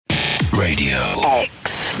Radio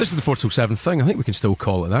X. This is the 4 till 7 thing. I think we can still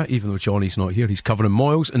call it that, even though Johnny's not here. He's covering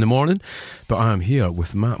Moyles in the morning. But I am here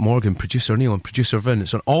with Matt Morgan, producer Neil and producer Vin.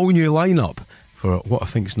 It's an all-new lineup for what I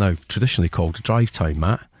think is now traditionally called Drive Time,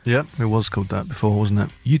 Matt. Yeah, it was called that before, wasn't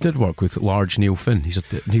it? You did work with large Neil Finn. He's a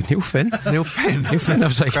Neil Finn? Neil Finn? Neil Finn. I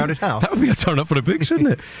was like, Crowded House. That would be a turn up for the books, wouldn't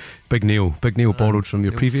it? Big Neil borrowed from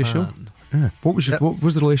your Neil previous show. Yeah. What was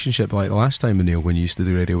the relationship like the last time with Neil when you used to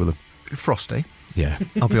do radio with him? Frosty. Yeah.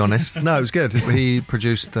 I'll be honest. No, it was good. He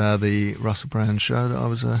produced the Russell Brand show that I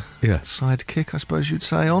was a sidekick, I suppose you'd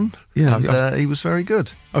say, on. Yeah. And he was very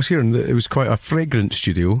good. I was hearing that it was quite a fragrant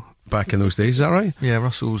studio back in those days. Is that right? Yeah,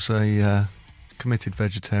 Russell's a committed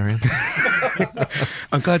vegetarian.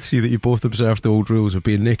 I'm glad to see that you both observed the old rules of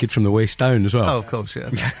being naked from the waist down as well. Oh, of course, yeah.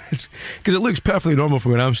 Because it looks perfectly normal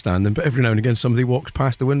from where I'm standing, but every now and again somebody walks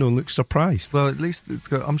past the window and looks surprised. Well, at least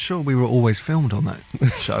I'm sure we were always filmed on that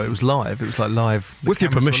show. It was live. It was like live. With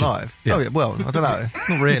your permission. Live. Yeah. Oh, yeah. Well, I don't know.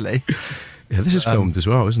 Not really. Yeah, this is filmed as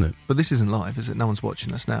well, isn't it? But this isn't live, is it? No one's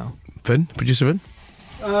watching us now. Vin, producer Vin?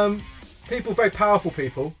 People, very powerful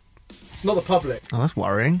people. Not the public. Oh, that's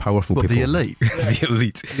worrying. Powerful what, people. The elite. The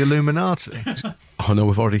elite. The Illuminati. Oh no,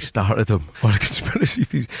 we've already started them. What a conspiracy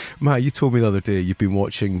theory. Matt, you told me the other day you've been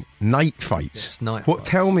watching night fights. Yes, night fights.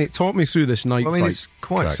 Talk me through this night fight. I mean, it's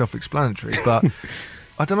quite self-explanatory, but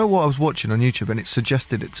I don't know what I was watching on YouTube and it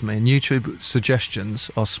suggested it to me. And YouTube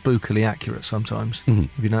suggestions are spookily accurate sometimes. Mm-hmm.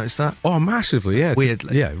 Have you noticed that? Oh, massively, yeah.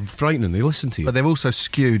 Weirdly. Yeah, frightening. They listen to you. But they're also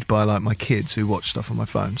skewed by like my kids who watch stuff on my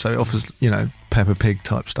phone. So it offers, Peppa Pig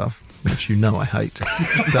type stuff, which I hate.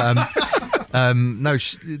 But,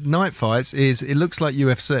 night fights it looks like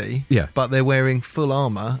UFC, but they're wearing full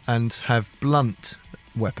armour and have blunt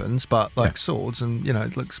weapons, but like swords, and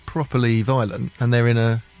it looks properly violent, and they're in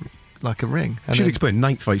a ring. You should explain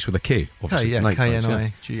night fights with a K, obviously.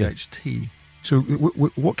 K-N-I-G-H-T. So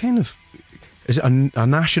what kind of... Is it a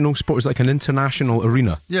national sport? Is it like an international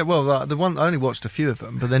arena? Yeah, well, the one I only watched a few of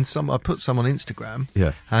them, but then I put some on Instagram,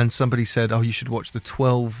 and somebody said, "Oh, you should watch the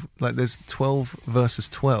 12." Like, there's 12 versus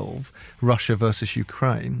 12, Russia versus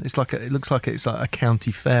Ukraine. It looks like it's like a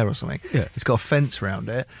county fair or something. Yeah, it's got a fence around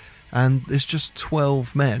it, and there's just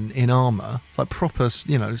 12 men in armour, like proper,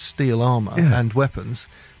 steel armour and weapons,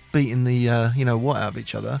 beating the what out of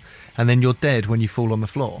each other, and then you're dead when you fall on the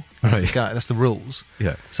floor. That's the rules.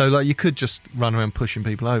 Yeah. So you could just run around pushing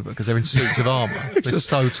people over because they're in suits of armour. They're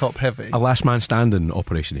so top heavy. A last man standing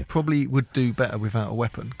operation here. Probably would do better without a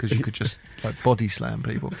weapon because you could just body slam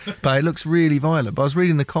people. But it looks really violent. But I was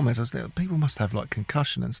reading the comments. I was thinking, people must have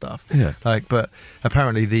concussion and stuff. Yeah. But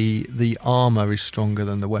apparently the armour is stronger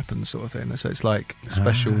than the weapons, sort of thing. So it's like a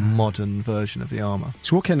special modern version of the armour.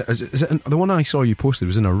 So what kind of is it? The one I saw you posted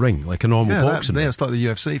was in a ring, like a normal boxing. Yeah, it's like the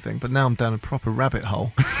UFC thing. But now I'm down a proper rabbit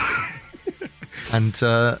hole, and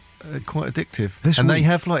quite addictive. They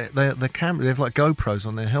have the camera. They have GoPros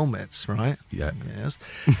on their helmets, right? Yeah. Yes.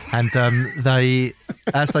 And they,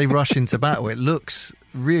 as they rush into battle, it looks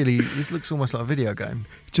almost like a video game.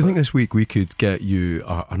 Do you think this week we could get you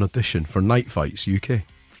an audition for Night Fights UK?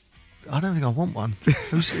 I don't think I want one.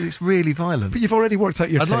 It's really violent. But you've already worked out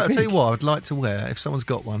your technique. I'll tell you what, I'd like to wear, if someone's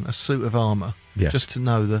got one, a suit of armour. Yes. Just to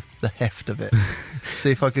know the heft of it.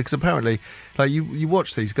 See if I could, because apparently, you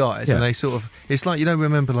watch these guys and they sort of, it's like,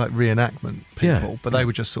 remember reenactment people, but they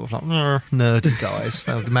were just sort of nerdy guys.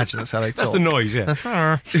 I would imagine that's how they talk. That's the noise, yeah.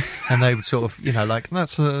 And they would sort of,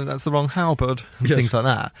 that's the wrong halberd, and things like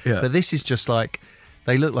that. Yeah. But this is just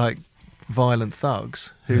they look like violent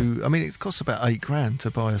thugs who, I mean, it costs about $8,000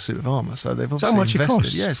 to buy a suit of armour, so they've obviously invested. It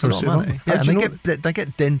costs? Yeah, it's a lot of money. Yeah, and they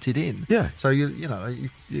get dented in. Yeah, so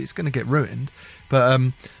it's going to get ruined. But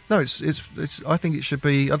no, it's. I think it should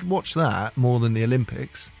be. I'd watch that more than the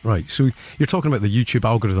Olympics. Right. So you're talking about the YouTube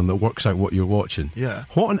algorithm that works out what you're watching. Yeah.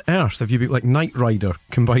 What on earth have you been like Knight Rider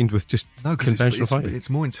combined with just conventional fighting? It's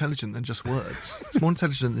more intelligent than just words. It's more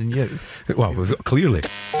intelligent than you. Well, clearly.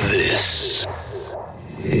 This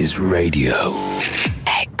is Radio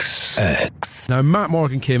X. Now, Matt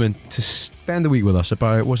Morgan came in to spend the week with us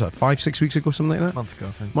about, 5-6 weeks ago, something like that? Month ago,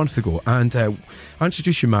 I think. Month ago. And I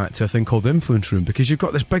introduced you, Matt, to a thing called the Influence Room, because you've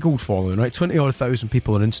got this big old following, right? 20-odd thousand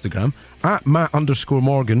people on Instagram, at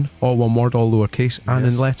Matt_Morgan, all one word, all lowercase, and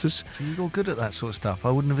in letters. So you're good at that sort of stuff.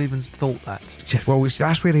 I wouldn't have even thought that. Yeah, well,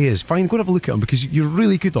 that's where he is. Fine, go and have a look at him, because you're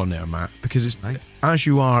really good on there, Matt, because it's as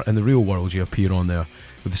you are in the real world, you appear on there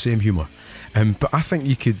with the same humour. But I think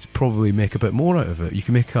you could probably make a bit more out of it. You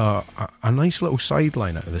can make a nice little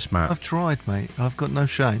sideline out of this, Matt. I've tried, mate. I've got no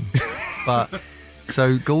shame. But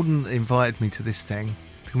so Gordon invited me to this thing.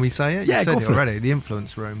 Can we say it? Yeah, you said go it for already. The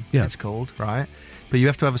Influence Room. Yeah. It's called, right? But you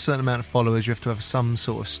have to have a certain amount of followers. You have to have some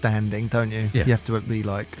sort of standing, don't you? Yeah. You have to be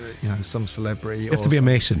like, some celebrity. You have to be a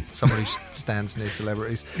mason. Someone who stands near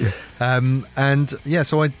celebrities. Yeah.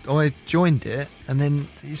 So I joined it, and then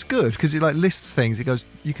it's good because it like lists things. It goes,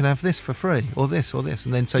 you can have this for free, or this, or this,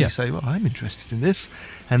 and then you say, well, I'm interested in this,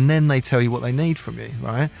 and then they tell you what they need from you,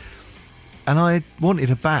 right? And I wanted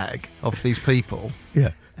a bag of these people.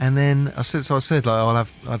 Yeah. And then I said, like,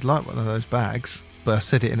 I'd like one of those bags. But I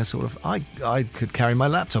said it in a sort of, I could carry my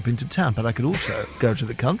laptop into town, but I could also go to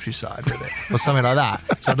the countryside with it, or something like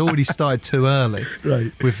that. So I'd already started too early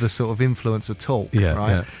with the sort of influencer talk,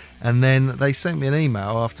 right? Yeah. And then they sent me an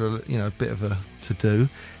email after a bit of a to-do,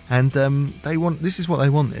 and this is what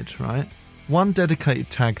they wanted, right? One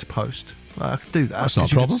dedicated tagged post. Well, I could do that. That's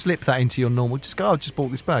not a problem. You could slip that into your normal. Just go, I just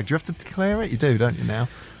bought this bag. Do you have to declare it? You do, don't you now?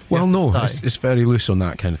 Well, no, it's very loose on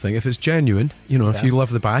that kind of thing. If it's genuine, if you love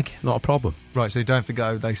the bag, not a problem. Right, so you don't have to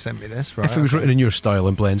go, they sent me this, right? If it was written in your style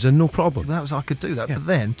and blends in, no problem. So I could do that. Yeah. But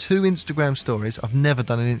then, 2 Instagram stories. I've never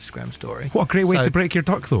done an Instagram story. What a great way to break your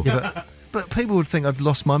duck, though. Yeah, but people would think I'd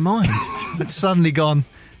lost my mind. I'd suddenly gone,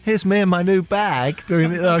 here's me and my new bag,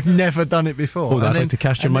 doing it. I've never done it before. Oh, that'd like to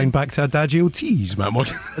cast your mind back to Adagio Teas, man.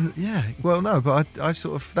 Yeah, well, no, but I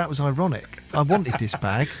sort of, that was ironic. I wanted this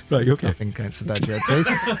bag. Right, okay. Nothing against Adagio Teas.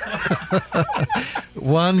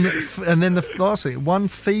 And then the last thing, one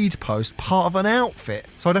feed post, part of an outfit.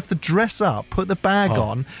 So I'd have to dress up, put the bag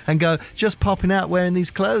on, and go, just popping out wearing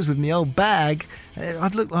these clothes with my old bag.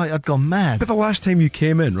 I'd look like I'd gone mad. But the last time you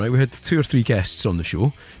came in, right, we had 2 or 3 guests on the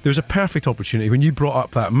show. There was a perfect opportunity when you brought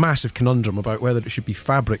up that massive conundrum about whether it should be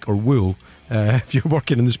fabric or wool if you're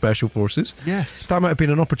working in the Special Forces. Yes. That might have been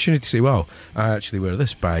an opportunity to say, well, I actually wear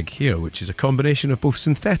this bag here, which is a combination of both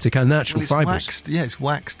synthetic and natural fibres. It's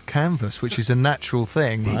waxed canvas, which is a natural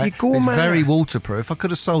thing, right? There you go, it's man. very waterproof. I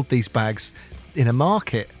could have sold these bags in a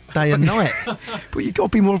market day and night. But you've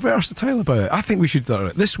got to be more versatile about it. I think we should,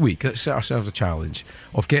 this week, let's set ourselves a challenge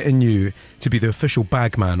of getting you to be the official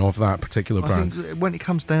bag man of that particular brand. I think when it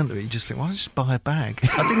comes down to it, you just think, well, I'll just buy a bag.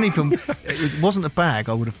 I didn't even, it wasn't a bag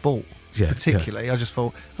I would have bought particularly. I just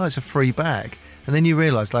thought, it's a free bag. And then you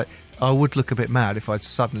realise, like, I would look a bit mad if I'd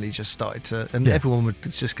suddenly just started to, and everyone would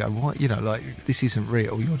just go, what, this isn't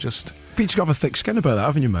real, you're just... But you've got a thick skin about that,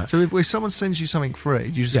 haven't you, Matt? So if someone sends you something free,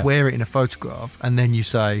 you just wear it in a photograph, and then you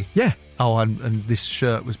say, and this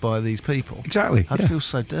shirt was by these people. Exactly. I'd feel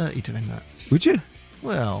so dirty doing that. Would you?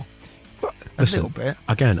 Well, listen, a little bit.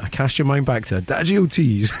 Again, I cast your mind back to Adagio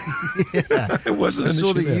Teas. Yeah. It wasn't I an saw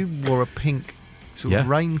issue that there. you wore a pink sort of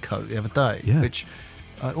raincoat the other day, which...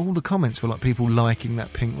 all the comments were like people liking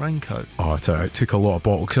that pink raincoat. Oh, I tell you, it took a lot of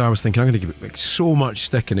bottle because I was thinking I'm going to give it so much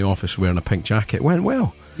stick in the office wearing a pink jacket. It went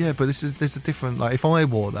well. Yeah, but there's a different, like, if I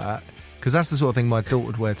wore that, because that's the sort of thing my daughter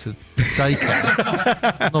would wear to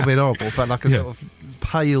daycare. Not a bit horrible, but like a sort of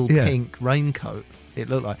pale pink raincoat. It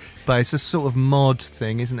looked like, but it's a sort of mod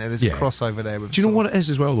thing, isn't it? There's a crossover there. With Do you know what it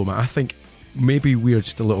is as well, though, Matt? I think maybe we're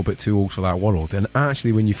just a little bit too old for that world, and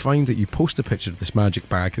actually when you find that you post a picture of this magic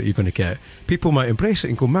bag that you're going to get, people might embrace it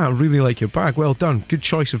and go, man, I really like your bag, well done, good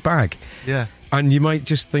choice of bag. Yeah. And you might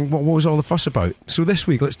just think, what was all the fuss about? So this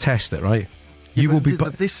week, let's test it, right? Yeah, will be.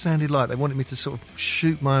 This sounded like they wanted me to sort of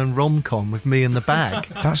shoot my own rom-com with me and the bag.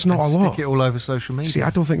 That's not a lot. Stick it all over social media. See, I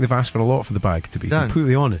don't think they've asked for a lot for the bag, to be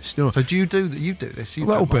completely honest. You know? So do you do this? A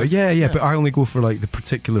little bit, yeah. But I only go for like the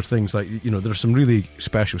particular things. Like, there's some really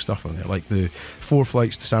special stuff on there, like the 4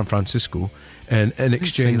 flights to San Francisco, and in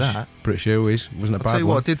exchange, that. British Airways wasn't a bad one. I'll tell you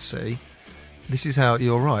what I did see. This is how,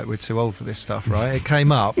 you're right, we're too old for this stuff, right? It came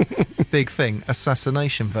up, big thing,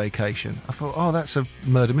 assassination vacation. I thought, that's a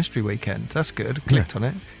murder mystery weekend. That's good. Clicked on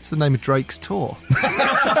it. It's the name of Drake's tour.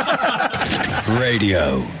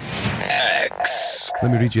 Radio X.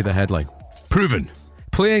 Let me read you the headline. Proven.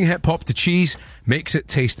 Playing hip-hop to cheese makes it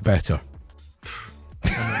taste better.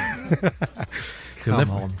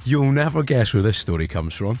 You'll never guess where this story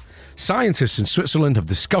comes from. Scientists in Switzerland have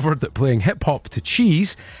discovered that playing hip-hop to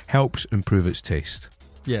cheese helps improve its taste.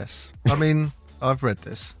 Yes. I mean, I've read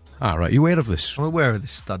this. Ah, right. You aware of this? I'm aware of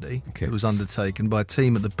this study. Okay. It was undertaken by a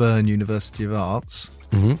team at the Bern University of Arts,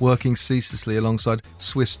 working ceaselessly alongside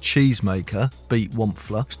Swiss cheesemaker Beat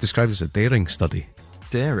Wampfler. It's described as a daring study.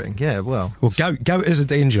 Daring, yeah, well... Well, gout is a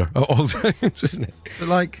danger at all times, isn't it? But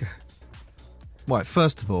like... Right,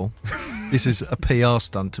 first of all, this is a PR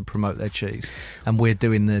stunt to promote their cheese, and we're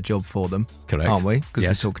doing their job for them, correct? Aren't we? Because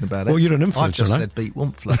we're talking about it. Well, you're an influencer. I've just said Beat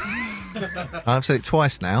Wampfler. I've said it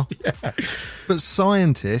twice now. Yeah. But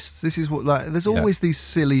scientists, this is what, like, there's always these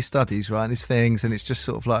silly studies, right? These things, and it's just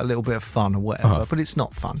sort of like a little bit of fun or whatever. But it's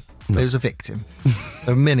not fun. There was a victim.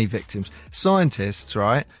 There were many victims. Scientists,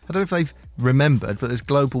 right? I don't know if they've remembered, but there's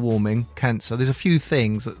global warming, cancer. There's a few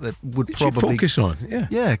things that would probably focus on.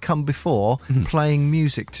 Yeah, come before playing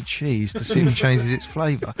music to cheese to see if it changes its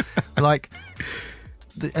flavour. Like,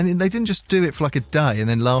 and they didn't just do it for like a day and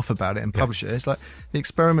then laugh about it and publish it. It's like the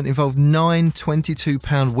experiment involved 9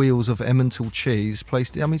 22-pound wheels of Emmental cheese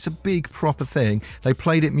placed. I mean, it's a big proper thing. They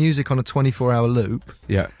played it music on a 24-hour loop.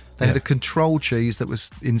 Yeah. They had a control cheese that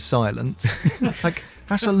was in silence. Like,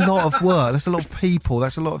 that's a lot of work. That's a lot of people.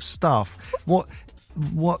 That's a lot of stuff.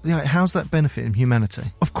 How's that benefiting humanity?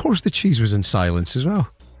 Of course, the cheese was in silence as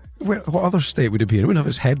well. What other state would it be in? It wouldn't have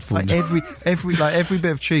its headphones. Like every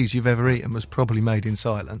bit of cheese you've ever eaten was probably made in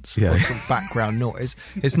silence. Yeah. Or some background noise.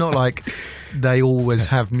 It's not like they always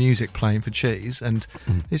have music playing for cheese, and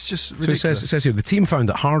it's just ridiculous. So it says here, the team found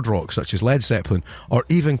that hard rock such as Led Zeppelin or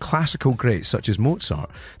even classical greats such as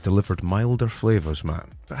Mozart delivered milder flavours, Matt.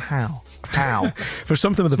 But how? For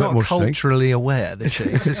something with a bit more strength. It's not culturally aware, the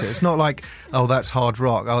cheese, is it? It's not like, oh, that's hard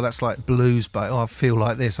rock. Oh, that's like blues, but I feel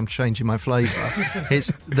like this. I'm changing my flavour. It's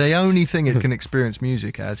the only thing it can experience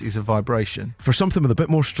music as is a vibration. For something with a bit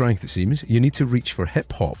more strength, it seems, you need to reach for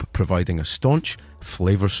hip-hop, providing a staunch,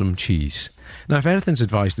 flavoursome cheese. Now, if anything's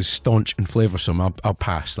advised is staunch and flavoursome, I'll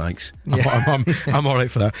pass, thanks. Yeah. I'm all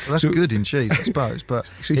right for that. Well, that's good in cheese, I suppose. But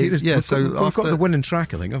so we've got the winning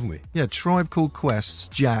track, I think, haven't we? Yeah, Tribe Called Quest's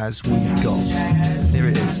Jazz We've Got. Here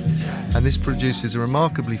it is. And this produces a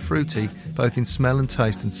remarkably fruity, both in smell and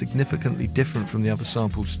taste, and significantly different from the other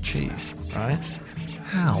samples cheese. Right?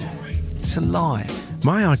 How? It's a lie.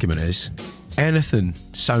 My argument is anything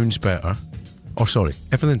sounds better,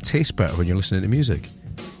 everything tastes better when you're listening to music.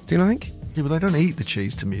 Do you not think? Yeah, but they don't eat the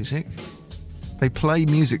cheese to music. They play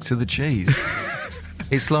music to the cheese.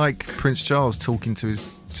 It's like Prince Charles talking to his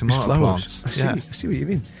tomato plants. I see what you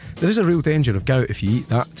mean. There is a real danger of gout if you eat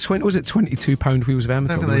that. Was it 22-pound wheels of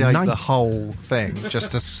Emmental? They ate the whole thing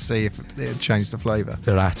just to see if it had changed the flavour.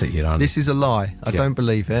 They're at it, aren't they? This is a lie. I don't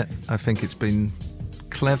believe it. I think it's been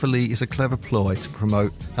it's a clever ploy to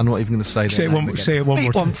promote. I'm not even going to say that. Say it one more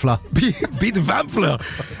time. Beat the Vampler.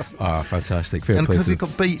 Ah, fantastic. Fair and play. because it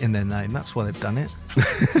got beat in their name, that's why they've done it.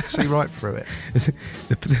 See right through it.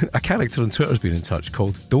 A character on Twitter's been in touch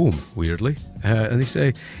called Dome, weirdly. And they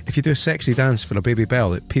say, if you do a sexy dance for a baby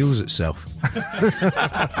bell, it peels itself.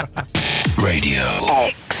 Radio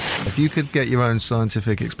X. If you could get your own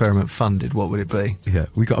scientific experiment funded, what would it be? Yeah,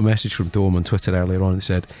 we got a message from Dome on Twitter earlier on that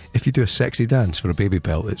said, if you do a sexy dance for a baby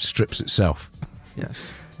bell, it strips itself.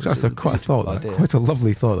 Yes. Quite a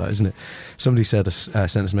lovely thought, that, isn't it? Somebody sent us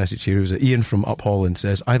a message here. It was Ian from Up Holland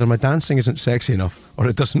says, either my dancing isn't sexy enough or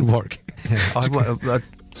it doesn't work. Yeah.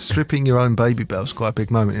 Stripping your own baby bell is quite a big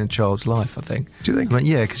moment in a child's life, I think. Do you think? I mean,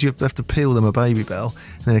 yeah, because you have to peel them a baby bell,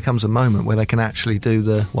 and then there comes a moment where they can actually do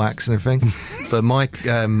the wax and everything. But I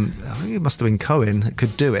think it must have been Cohen,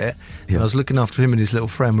 could do it. Yeah. And I was looking after him and his little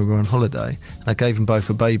friend when we were on holiday, and I gave them both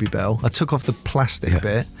a baby bell. I took off the plastic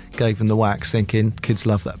bit, gave them the wax, thinking kids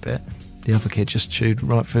love that bit. The other kid just chewed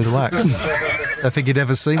right through the wax. I think he'd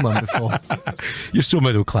ever seen one before. You're so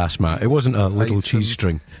middle class, Matt. It wasn't a little cheese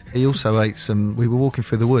string. He also ate some. We were walking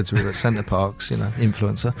through the woods. We were at Centre Parks,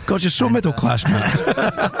 influencer. God, you're so middle class,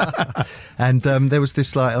 Matt. And there was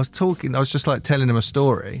this, I was just telling him a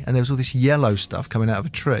story, and there was all this yellow stuff coming out of a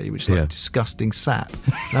tree, which is like disgusting sap.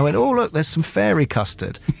 And I went, oh, look, there's some fairy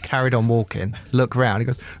custard. Carried on walking, look round, he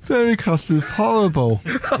goes, fairy custard is horrible.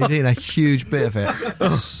 He'd eaten a huge bit of it.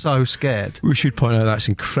 So scared. We should point out that's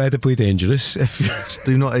incredibly dangerous.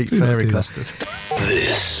 Do not eat fairy custard.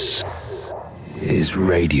 This is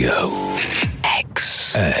Radio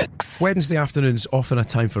X. Wednesday afternoon's often a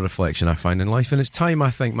time for reflection, I find, in life, and it's time, I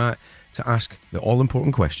think, Matt, to ask the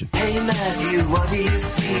all-important question. Hey Matthew, what do you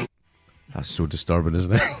see? That's so disturbing,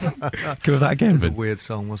 isn't it? Can we have that again, It was a Vin? weird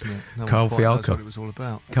song, wasn't it? No Carl one quite knows Fialka. what it was all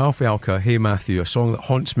about. Carl Fialka, Hey Matthew, a song that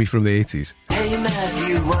haunts me from the 80s. Hey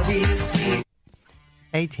Matthew, what do you see?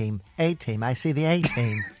 A-team, I see the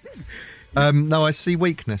A-team. No, I see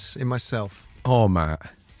weakness in myself. Oh,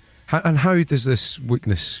 Matt. And how does this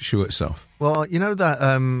weakness show itself? Well, you know that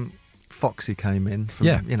Foxy came in from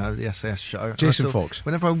the SAS show. Jason Fox.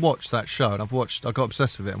 Whenever I watch that show, and I got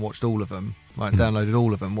obsessed with it and watched all of them, downloaded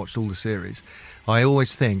all of them, watched all the series. I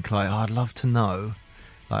always think I'd love to know.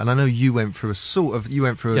 And I know you went through a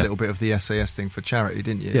little bit of the SAS thing for charity,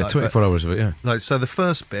 didn't you? Yeah, 24 hours of it, yeah. So the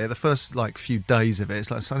first few days of it,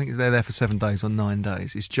 it's I think they're there for 7 days or 9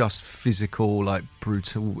 days. It's just physical,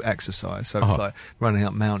 brutal exercise. So it's like running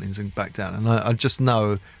up mountains and back down. And I just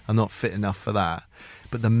know I'm not fit enough for that.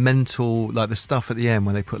 But the mental, the stuff at the end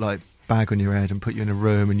when they put bag on your head and put you in a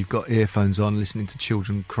room and you've got earphones on listening to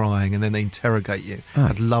children crying and then they interrogate you.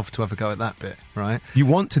 I'd love to have a go at that bit, right? You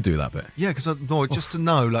want to do that bit? Yeah, because just to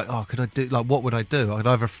know, like, could I do, like, what would I do? I'd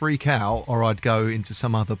either freak out or I'd go into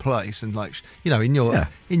some other place and, like, in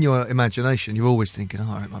your imagination, you're always thinking,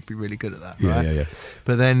 I might be really good at that, right? Yeah.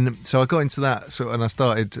 But then, so I got into that,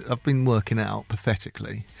 and I've been working out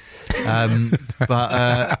pathetically.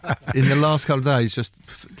 But in the last couple of days, just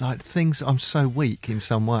like things, I'm so weak in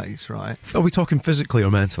some ways, right? Are we talking physically or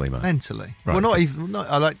mentally, man? Mentally. Right. Well,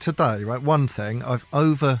 I like today, right? One thing, I've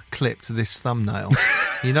over clipped this thumbnail.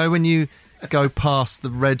 You know when you go past the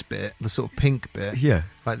red bit, the sort of pink bit? Yeah.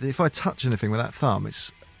 Like, if I touch anything with that thumb,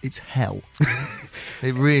 it's hell.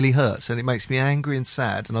 It really hurts and it makes me angry and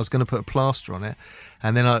sad, and I was going to put a plaster on it,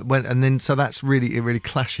 and then I went, and then so it really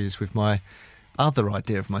clashes with my other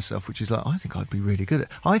idea of myself, which is like, I think I'd be really good at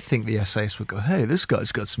it. I think the SAS would go, hey, this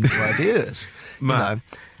guy's got some new ideas.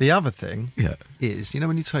 The other thing is,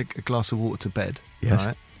 when you take a glass of water to bed,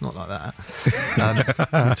 right? Not like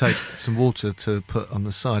that. You take some water to put on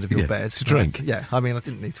the side of your bed. To drink. Right? Yeah, I mean, I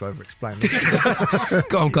didn't need to over-explain this.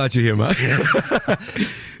 God, I'm glad you're here, man.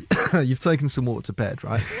 You've taken some water to bed,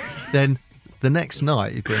 right? Then the next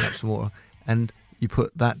night you bring up some water and you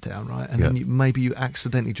put that down, right? And then maybe you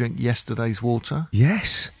accidentally drink yesterday's water.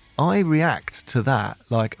 Yes. I react to that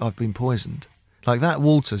like I've been poisoned. Like, that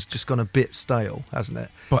water's just gone a bit stale, hasn't it?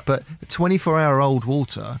 But 24-hour-old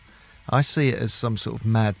water, I see it as some sort of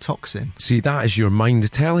mad toxin. See, that is your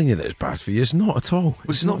mind telling you that it's bad for you. It's not at all. Well,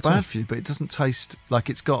 it's not bad for you, but it doesn't taste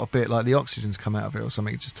like it's got a bit like the oxygen's come out of it or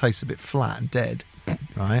something. It just tastes a bit flat and dead,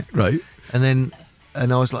 right? Right. And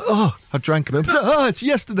I was like, I drank a bit. It's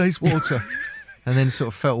yesterday's water. And then sort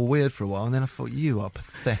of felt weird for a while, and then I thought, you are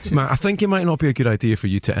pathetic. Matt, I think it might not be a good idea for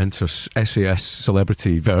you to enter SAS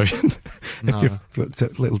celebrity version. If you've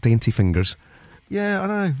got little dainty fingers. Yeah, I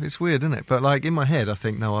know. It's weird, isn't it? But, like, in my head, I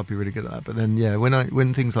think, no, I'd be really good at that. But then,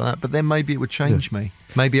 when things like that, but then maybe it would change me.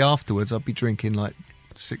 Maybe afterwards I'd be drinking, like,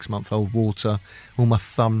 6-month-old water, all my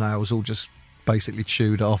thumbnails all just basically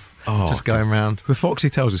chewed off, going round. Well, Foxy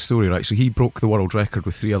tells a story, right? So he broke the world record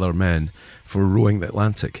with 3 other men for rowing the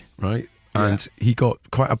Atlantic, right? And he got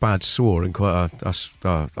quite a bad sore in quite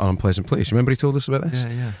an unpleasant place. Remember he told us about this?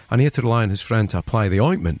 Yeah. And he had to rely on his friend to apply the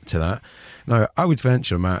ointment to that. Now, I would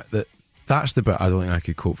venture, Matt, that's the bit I don't think I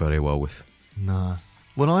could cope very well with. No.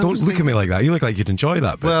 Well, don't look at me like that. You look like you'd enjoy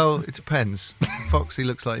that bit. Well, it depends. Foxy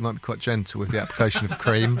looks like he might be quite gentle with the application of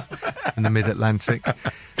cream in the mid-Atlantic.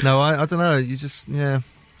 No, I don't know. You just, I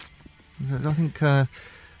think...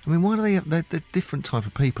 I mean, why do they're different type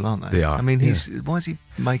of people, aren't they? They are. I mean, why is he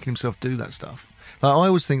making himself do that stuff? Like, I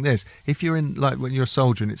always think this: if you're in, like, when you're a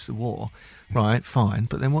soldier and it's the war, right? Fine,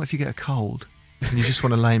 but then what if you get a cold and you just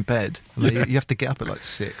want to lay in bed? Like, you have to get up at like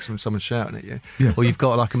 6 when someone's shouting at you, or you've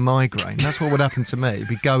got like a migraine. That's what would happen to me.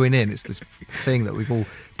 Be going in. It's this thing that we've all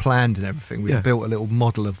planned and everything. We've built a little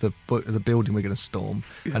model of the building we're going to storm,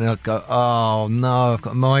 and then I'd go, oh no, I've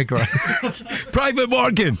got a migraine. Private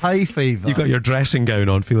Morgan, hay fever. You got your dressing gown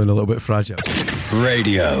on, feeling a little bit fragile.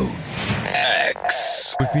 Radio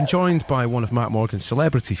X. We've been joined by one of Matt Morgan's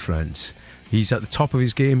celebrity friends. He's at the top of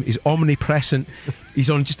his game. He's omnipresent. He's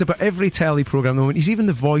on just about every telly programme at the moment. He's even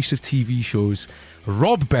the voice of TV shows.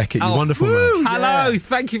 Rob Beckett, you wonderful man. Hello,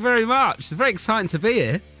 thank you very much. It's very exciting to be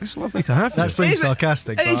here. It's lovely to have you. That seems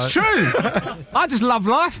sarcastic. It's true. I just love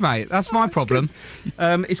life, mate. That's my problem.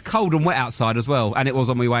 It's cold and wet outside as well, and it was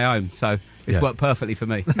on my way home, so it's worked perfectly for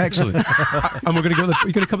me. Excellent. And we're going to go.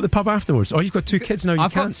 You're going to come to the pub afterwards. Oh, you've got 2 kids now.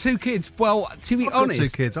 I've got 2 kids. Well, to be honest,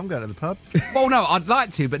 I've got 2 kids. I'm going to the pub. Well, no, I'd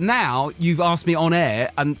like to, but now you've asked me on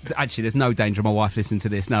air, and actually, there's no danger of my wife listening to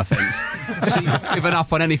this. No offence. She's given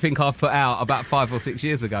up on anything I've put out about 5 or 6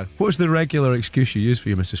 years ago. What's the regular excuse you use for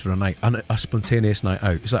your missus for a spontaneous night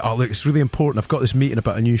out? It's like, oh look, it's really important. I've got this meeting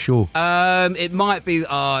about a new show. It might be.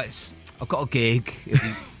 I've got a gig.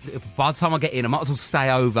 By the time I get in, I might as well stay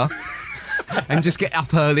over. And just get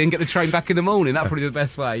up early and get the train back in the morning. That'd probably be the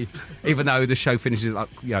best way. Even though the show finishes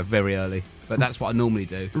very early. But that's what I normally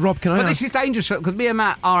do. Rob, can I But this is dangerous because me and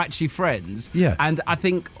Matt are actually friends. Yeah. And I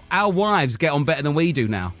think our wives get on better than we do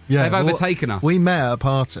now. Yeah. They've overtaken us. We met at a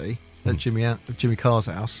party at Jimmy Carr's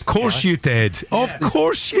house. Of course you did. Yeah. Of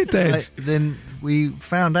course you did. Then we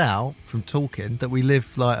found out from talking that we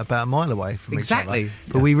live like about a mile away from each other.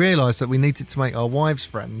 But we realised that we needed to make our wives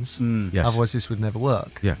friends. Yes. Otherwise this would never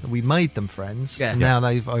work. Yeah. We made them friends. And now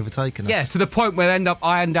they've overtaken us. Yeah, to the point where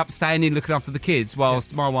I end up staying in looking after the kids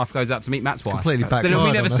whilst my wife goes out to meet Matt's wife. Completely backfired. Then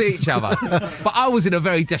we never on see us. each other. But I was in a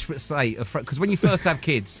very desperate state of because when you first have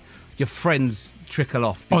kids, your friends trickle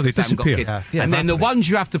off. Oh, they because haven't got disappear. kids. And then the ones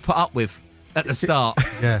you have to put up with at the start.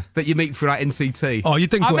 Yeah. That you meet through like NCT. Oh, you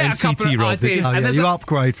didn't go met a couple NCT, of- Rob, I did you? Oh, And yeah, there's you a-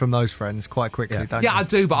 upgrade from those friends quite quickly, don't you? Yeah, I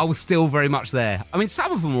do, but I was still very much there. I mean,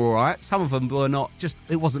 some of them were all right. Some of them were not. Just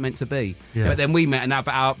it wasn't meant to be. Yeah. But then we met, and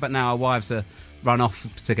now our wives are run off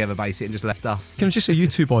together, basically, and just left us. Can I just say, you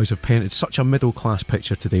two boys have painted such a middle class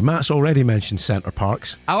picture today. Matt's already mentioned Centre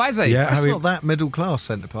Parks. Oh, has he? Yeah. It's how he- not that middle class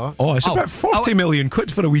Centre Park. Oh, it's Oh. about 40 million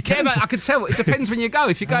quid for a Yeah, weekend. but I can tell. It depends when you go.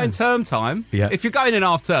 If you go in term time, Yeah. if you're going in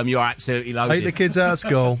half term, you're absolutely loaded. Take the kids out of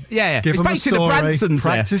school. Yeah, Give it's them a basically the story. Bransons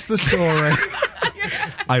there. Practice the story.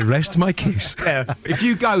 I rest my case. If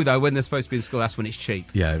you go though when they're supposed to be in school, that's when it's cheap.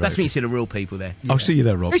 Yeah, that's right. when you see the real people there. I'll see you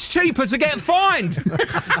there, Rob. It's cheaper to get fined.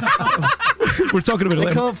 We're talking about They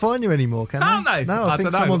 11. can't find you anymore, can Can't they? they? No, I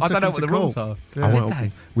think don't know. someone I took don't know them what to the rules court. are. Yeah. I Did want-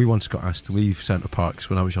 they? we once got asked to leave Centre Parks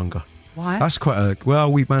when I was younger. Why? That's quite a...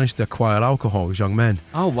 Well, we managed to acquire alcohol as young men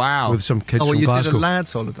Oh wow. with some kids Oh, well, from you Glasgow. did a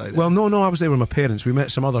lads' holiday then? Well, no, I was there with my parents. We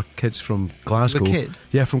met some other kids from Glasgow. kid?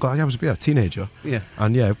 Yeah, from Glasgow. I was a teenager. Yeah.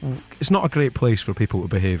 And yeah, it's not a great place for people to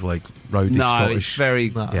behave like rowdy No, Scottish. it's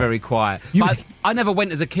very quiet. You- But I never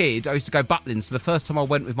went as a kid. I used to go Butlin. So the first time I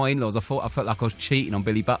went with my in-laws, I felt like I was cheating on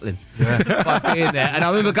Billy Butlin by being there. And I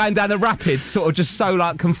remember going down the rapids, sort of just so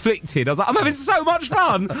like conflicted. I was like, I'm having so much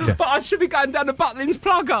fun, but I should be going down the Butlin's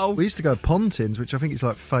plug hole. we used to go Pontins, which I think is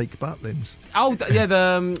like fake Butlins. Oh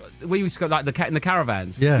yeah, we used to go like the cat in the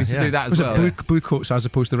caravans. Yeah, we used to yeah. do that as Was well. it blue coats as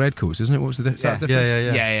opposed to red coats, isn't it? What was the is that Yeah.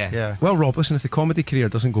 difference? Yeah. Well, Rob, listen, if the comedy career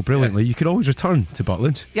doesn't go brilliantly, you could always return to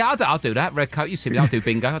Butland. Yeah, I'll do that. Red coat, you see me. I'll do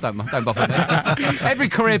bingo. I don't bother me. Every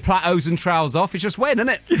career plateaus and trails off. It's just when, isn't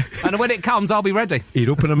it? And when it comes, I'll be ready. He'd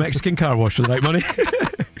open a Mexican car wash for the right money.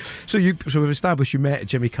 So we've established you met at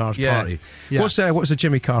Jimmy Carr's Yeah. party. Yeah. What's a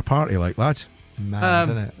Jimmy Carr party like, lads? Mad,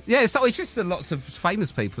 isn't it? Yeah, it's just lots of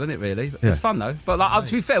famous people, isn't it? Really, Yeah. it's fun though. But like,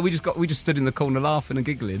 to be fair, we just stood in the corner laughing and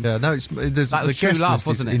giggling. Yeah, no, there's That was the true guest love, list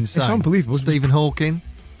wasn't is it? insane. It's unbelievable. Stephen Hawking.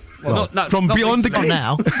 Well, from beyond the recently.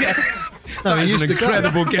 Now. No, he he's used an to go.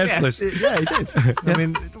 incredible guest list. Yeah, he did. I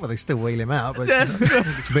mean, well, they still wheel him out, but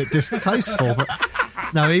it's a bit distasteful. But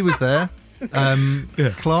no, he was there.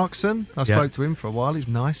 Clarkson, I spoke to him for a while. He's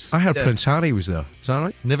nice. I heard Yeah. Prince Harry was there. Is that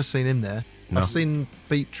right? Never seen him there. No. I've seen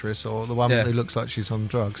Beatrice, or the one Yeah. who looks like she's on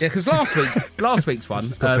drugs. Yeah, because last week's one.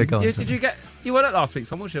 got big eyes, Did you get? You weren't at last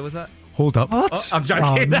week's one, was you? Was that? Hold up. What? Oh, I'm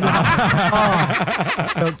joking.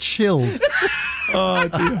 I felt chilled. Oh,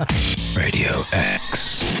 dear. Radio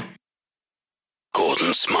X.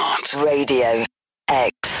 Gordon Smart. Radio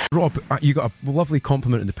X. Rob, you got a lovely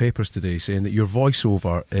compliment in the papers today saying that your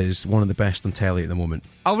voiceover is one of the best on telly at the moment.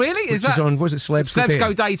 Oh, really? Which is on, was it Celebs Go Celebs Dating?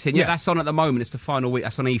 Go Dating, yeah, Yeah. that's on at the moment. It's the final week.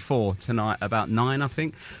 That's on E4 tonight, about 9, I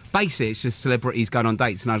think. Basically, it's just celebrities going on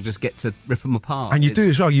dates, and I just get to rip them apart. And you do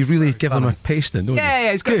It's- as well. You really give them a pasting, don't you?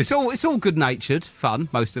 Yeah, it's good. It's all good natured fun.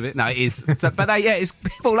 Most of it, no, it is. So, but it's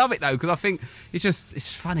people love it though because I think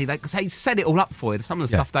it's funny. They set it all up for you. Some of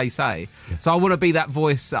the stuff they say. So I want to be that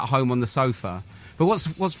voice at home on the sofa. But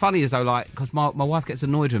what's funny is though, like, because my wife gets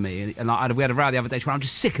annoyed with me, and like, we had a row the other day. She went, "I'm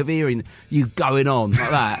just sick of hearing you going on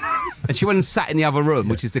like that." And she went and sat in the other room,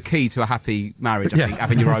 which is the key to a happy marriage, I think,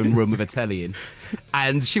 having your own room with a telly in.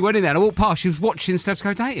 And she went in there, and I walked past. She was watching Celebs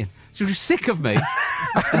Go Dating. She was just sick of me,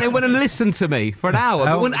 and then went and listened to me for an hour,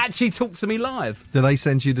 but wouldn't actually talk to me live. Do they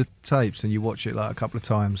send you the tapes and you watch it like a couple of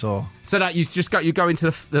times, or? So that you go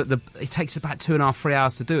into the it takes about 2.5, 3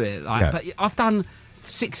 hours to do it. Like, Yeah. But I've done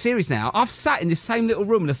 6 series now. I've sat in this same little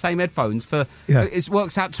room in the same headphones for Yeah. it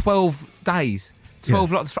works out 12 days.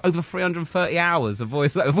 12 lots, over 330 hours of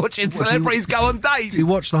voice watching celebrities go on dates. Do you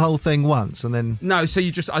watch the whole thing once and then? No, so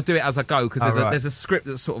I do it as I go because Oh, right. there's a script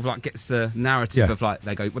that sort of like gets the narrative of like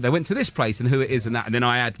they went to this place and who it is and that, and then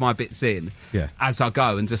I add my bits in as I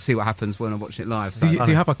go and just see what happens when I'm watching it live. So.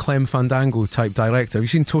 Do you have a Clem Fandango type director? Have you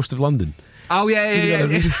seen Toast of London? Oh yeah.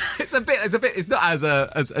 It's a bit. It's not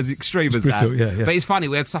as extreme as brutal, that. yeah. But it's funny.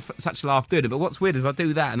 We had such a laugh doing it. But what's weird is I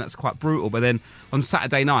do that, and that's quite brutal. But then on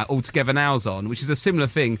Saturday night, All Together Now's on, which is a similar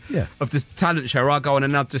thing of this talent show. Where I go on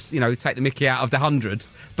and I just take the Mickey out of the 100,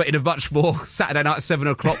 but in a much more Saturday night 7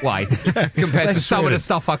 o'clock way compared to some of the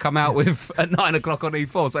stuff I come out with at 9 o'clock on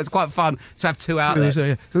E4. So it's quite fun to have 2 outlets.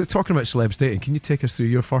 So talking about celebs dating, can you take us through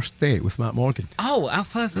your first date with Matt Morgan? Oh, our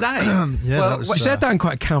first day. That was, You said that in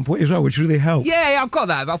quite a camp way as well, which really helped. Yeah, I've got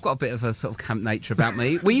that. I've got a bit of a sort of camp nature about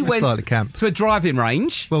me. We went slightly camp. to a driving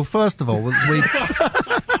range. Well, first of all,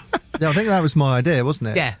 yeah, I think that was my idea, wasn't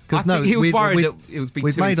it? Yeah, I think he was worried that it was being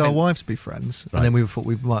we'd too made our intense. wives be friends, and then we thought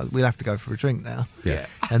we'd have to go for a drink now. Yeah.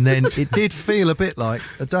 And then it did feel a bit like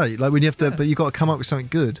a date, like when you have to, but you got to come up with something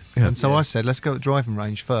good. Yeah. And so I said, let's go to driving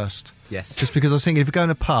range first. Yes. Just because I was thinking, if we go in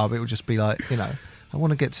a pub, it would just be like, I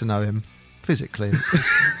want to get to know him physically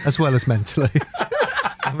as well as mentally.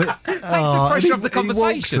 Takes the pressure off the He walks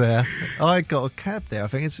conversation. there. I got a cab there. I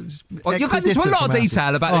think it's Well, you're going into a equidistant lot of from our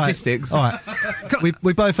detail about All right, logistics. All right.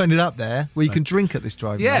 we both ended up there where you can drink at this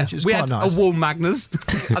driving Yeah, range. It's we quite had nice. a warm Magners.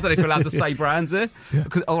 I don't know if you're allowed to say brands there.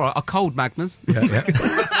 All right, a cold Magners.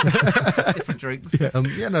 Different drinks.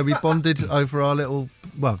 We bonded over our little,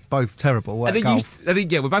 well, both terrible at golf.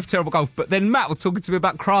 We're both terrible golf. But then Matt was talking to me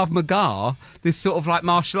about Krav Maga, this sort of like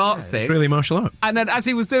martial arts thing. It's really martial art. And then as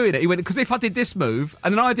he was doing it, he went, because if I did this move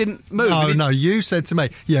and then I didn't move. No, you said to me,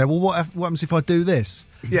 yeah, well, what happens if I do this?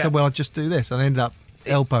 Yeah. I said, well, I'll just do this. And I ended up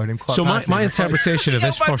elbowing him quite So badly. my interpretation of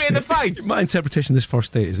this Elbowed me first in the date, face. my interpretation of this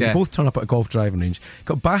first date is they Yeah. both turn up at a golf driving range,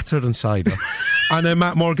 got battered on cider, and then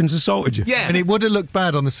Matt Morgan's assaulted you. Yeah. And it would have looked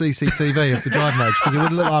bad on the CCTV of the driving range because it would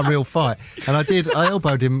have looked like a real fight. And I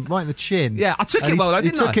elbowed him right in the chin. Yeah, I took And it well, though, He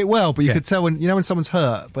didn't took I? it well, but you Yeah. could tell when someone's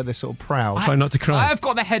hurt, but they're sort of proud. Try not to cry. I have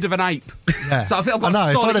got the head of an ape. Yeah. So I think I've got I know,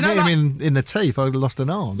 if solid. I'd have hit like, him in the teeth, I would have lost an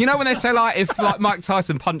arm. you know when they say like if like Mike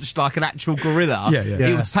Tyson punched like an actual gorilla, Yeah, yeah. he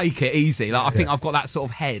Yeah. would take it easy. Like I think I've got that sort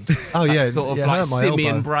of head. Oh, yeah, That sort of yeah, like hurt my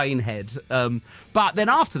simian elbow. brain head. But then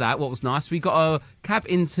after that, what was nice, we got a cab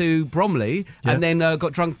into Bromley and then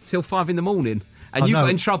got drunk till 5 a.m. And I you know. got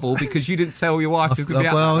in trouble because you didn't tell your wife you was going to be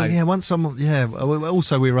out well, that late. yeah, once someone, yeah.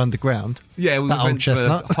 Also, we were underground. Yeah, we that old went to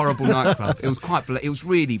chestnut. a horrible nightclub. It was quite it was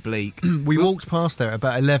really bleak. We walked past there at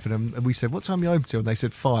about 11 and we said, what time are you open till? And they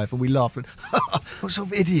said 5 and we laughed. And, what sort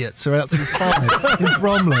of idiots are out till 5 in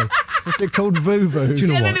Bromley? What's it called? Vuvus. Do you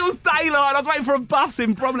know And what? then it was daylight. I was waiting for a bus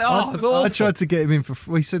in Bromley. Oh, it was awful. I tried to get him in for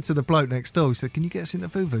free. We said to the bloke next door, he said, can you get us in the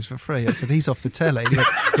Vuvus for free? I said, he's off the telly. He went,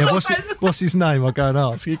 yeah, what's his name? I'll go and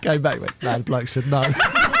ask. He came back and went, no, the bloke said no.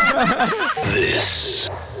 This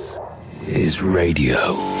is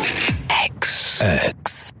Radio X.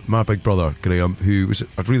 My big brother, Graham, who was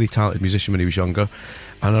a really talented musician when he was younger,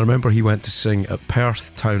 and I remember he went to sing at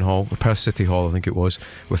Perth Town Hall, or Perth City Hall I think it was,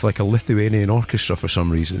 with like a Lithuanian orchestra for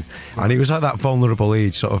some reason, and he was at that vulnerable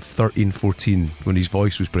age, sort of 13, 14, when his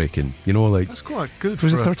voice was breaking, you know, like That's quite good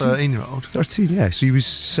Was for it a 13? 13-year-old. 13, yeah, so he was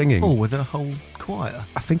singing. Oh, with a whole choir.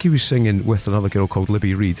 I think he was singing with another girl called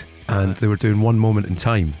Libby Reid, and they were doing One Moment in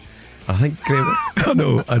Time. I think Graham, I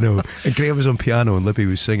know. And Graham was on piano and Libby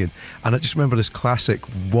was singing. And I just remember this classic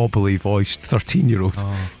wobbly voiced 13-year-old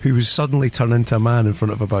who was suddenly turned into a man in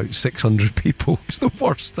front of about 600 people. It's the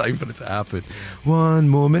worst time for it to happen. One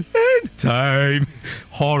moment in time.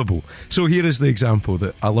 Horrible. So here is the example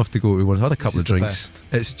that I love to go to. I had a couple of is the drinks. best.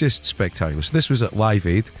 It's just spectacular. So this was at Live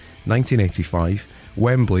Aid, 1985.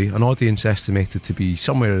 Wembley, an audience estimated to be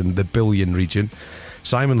somewhere in the billion region.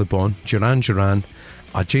 Simon Le Bon, Duran Duran,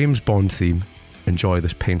 a James Bond theme. Enjoy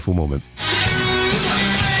this painful moment.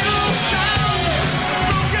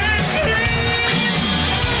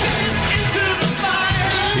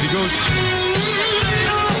 Here he goes.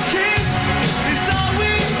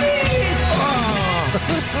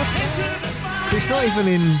 It's not even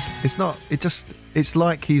in. It's not. It just. It's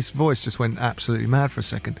like his voice just went absolutely mad for a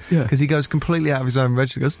second. Yeah. Because he goes completely out of his own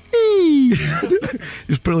register. Goes.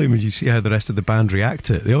 It's brilliant when you see how the rest of the band react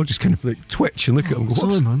to it. They all just kind of like twitch and look at him and go,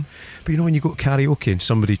 "What's-" Simon. But you know when you go to karaoke and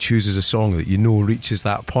somebody chooses a song that you know reaches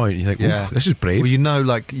that point, you think, Yeah. "This is brave." Well, you know,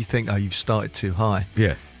 like you think, oh, you've started too high.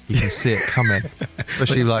 Yeah. You can see it coming,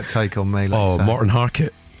 especially like Take On Me. Let's Oh, say. Morton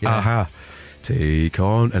Harkett. Yeah. Aha. Take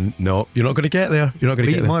on. And no, you're not going to get there. You're not going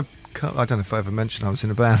to get there. I don't know if I ever mentioned I was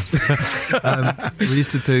in a band. We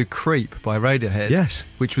used to do "Creep" by Radiohead. Yes.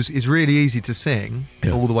 which is really easy to sing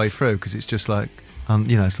Yeah. all the way through because it's just like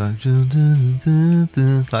it's like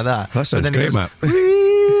like that. That sounds But then it great, goes, Matt.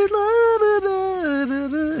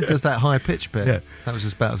 It does that high pitch bit. Yeah. That was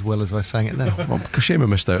just about as well as I sang it then. Well, shame I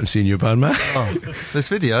missed out on seeing your band, Matt. Oh, there's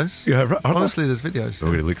videos. Yeah, right, are there? Honestly, there's videos. We're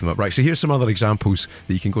going to look them up. Right, so here's some other examples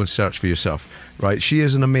that you can go and search for yourself. Right, she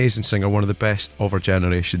is an amazing singer, one of the best of her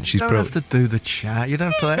generation. She's You don't brilliant. have to do the chat. You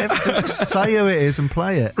don't have to just say who it is and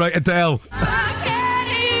play it. Right, Adele.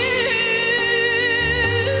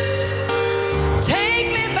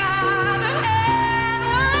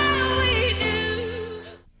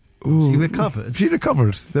 She recovered. She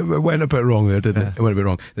recovered. It went a bit wrong there, didn't it? It went a bit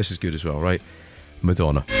wrong. This is good as well, right?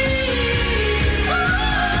 Madonna.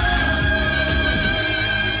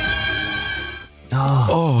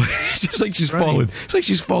 Oh, it's just like she's fallen. It's like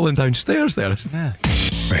she's fallen downstairs there. Yeah.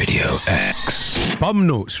 Radio X. Bum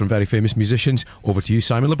notes from very famous musicians. Over to you,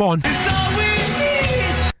 Simon Le Bon.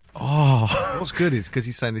 What's good is because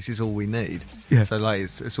he's saying this is all we need. Yeah. So like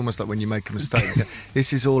it's almost like when you make a mistake. You go,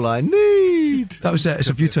 this is all I need. That was it. It's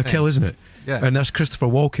A View to a Kill, isn't it? Yeah. And that's Christopher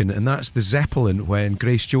Walken, and that's the Zeppelin when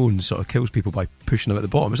Grace Jones sort of kills people by pushing them at the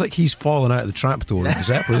bottom. It's like he's fallen out of the trapdoor of the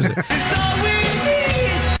Zeppelin, isn't it?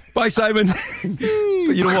 Bye, Simon.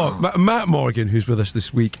 But you know what? Matt Morgan, who's with us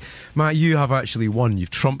this week, Matt, you have actually won. You've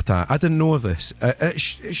trumped that. I didn't know this. It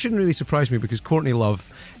shouldn't really surprise me because Courtney Love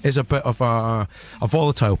is a bit of a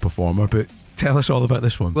volatile performer, but tell us all about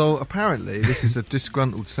this one. Well, apparently this is a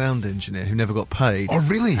disgruntled sound engineer who never got paid. Oh,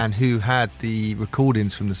 really? And who had the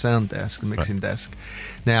recordings from the sound desk, the mixing desk.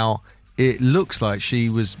 Now, it looks like she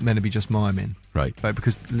was meant to be just miming. Right.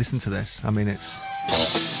 Because listen to this. I mean, it's...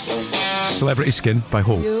 Celebrity Skin by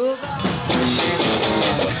Hope.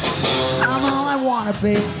 I'm all I wanna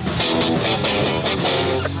be.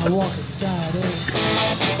 I want to start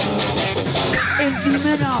in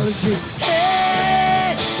demonology.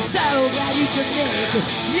 Hey, so glad you could make it.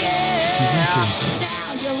 Yeah,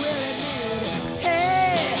 now you really made it.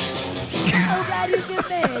 Hey, so glad you could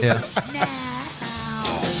make it.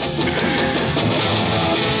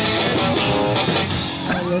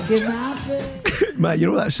 Now, look at my face. Matt, you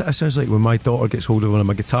know what that sounds like when my daughter gets hold of one of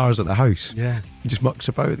my guitars at the house? Yeah. And just mucks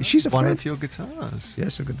about. She's a One friend. of your guitars.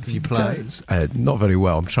 Yes, I've got a few You play? guitars. Not very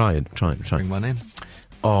well. I'm trying. Bring one in.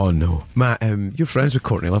 Oh, no. Matt, you're friends with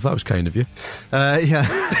Courtney Love. That was kind of you. Yeah.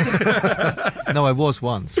 No, I was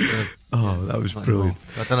once. That was brilliant.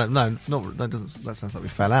 I don't know. No, that sounds like we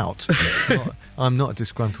fell out. I'm not a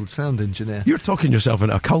disgruntled sound engineer. You're talking yourself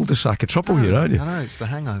into a cul-de-sac of trouble here, aren't you? I know, it's the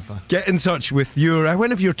hangover. Get in touch with your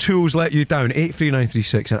when have your tools let you down?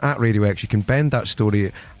 83936 and at Radio X. You can bend that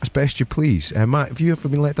story as best you please. Matt, have you ever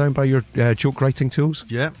been let down by your joke writing tools?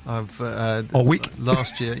 Yeah, I've all week.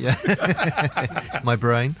 Last year, yeah. My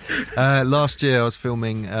brain. Last year, I was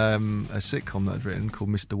filming a sitcom that I'd written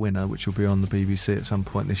called Mr. Winner, which will be on the BBC at some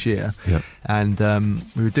point this year. Yeah. And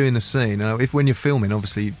we were doing the scene. When you're filming,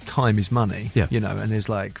 obviously time is money. Yeah. You know, and there's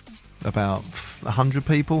like about 100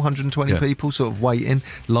 people, 120 Yeah. people sort of waiting,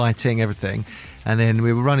 lighting, everything. And then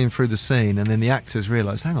we were running through the scene, and then the actors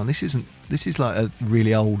realised, hang on, this is like a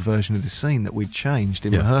really old version of the scene that we'd changed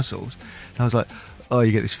in rehearsals. And I was like, oh,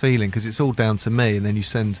 you get this feeling because it's all down to me, and then you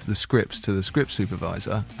send the scripts to the script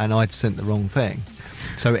supervisor, and I'd sent the wrong thing.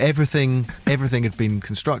 So everything had been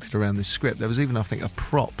constructed around this script. There was even, I think, a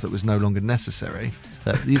prop that was no longer necessary.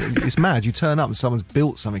 It's mad. You turn up and someone's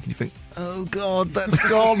built something and you think, oh God, that's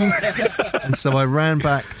gone. And so I ran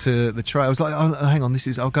back to the tray. I was like, oh, hang on,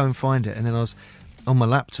 I'll go and find it. And then I was on my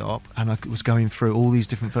laptop and I was going through all these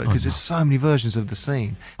different because there's so many versions of the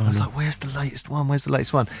scene. I was like, where's the latest one?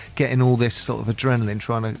 Getting all this sort of adrenaline,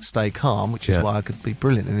 trying to stay calm, which is why I could be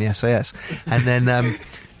brilliant in the SAS. And then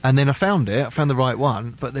and then I found the right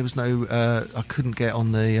one, but there was no I couldn't get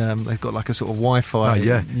on the they've got like a sort of Wi-Fi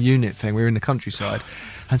unit thing. We were in the countryside.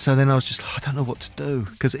 And so then I was just, I don't know what to do,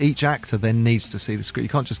 because each actor then needs to see the script. You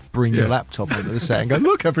can't just bring your laptop into the set and go,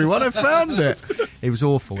 look everyone, I found it. It was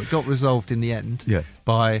awful. It got resolved in the end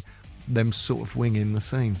by them sort of winging the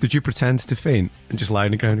scene. Did you pretend to faint and just lie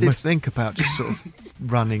on the ground? I did think about just sort of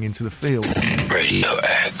running into the field. Radio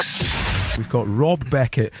X. We've got Rob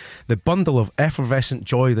Beckett, the bundle of effervescent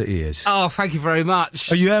joy that he is. Oh, thank you very much.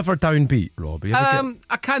 Are you ever downbeat, Rob?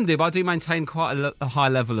 I can do, but I do maintain quite a high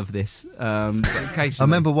level of this. But occasionally. I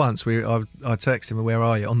remember once I texted him, where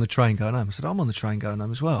are you? On the train going home. I said, I'm on the train going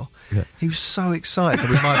home as well. Yeah. He was so excited that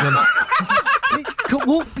we might be on.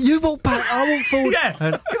 You walk back, I walk forward. Yeah,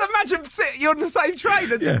 because imagine you're on the same train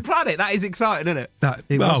and planet. That is exciting, isn't it?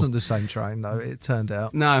 It wasn't the same train, though, it turned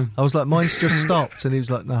out. No. I was like, mine's just stopped. And he was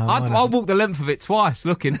like, no. I walked the length of it twice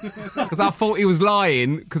looking because I thought he was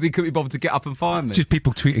lying because he couldn't be bothered to get up and find me. Just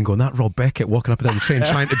people tweeting going, that Rob Beckett walking up and down the train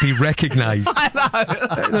trying to be recognised.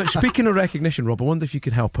 I know. No, speaking of recognition, Rob, I wonder if you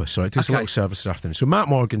could help us. Right, do us a little service this afternoon. So Matt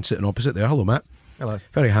Morgan sitting opposite there. Hello, Matt. Hello.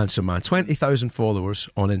 Very handsome man. 20,000 followers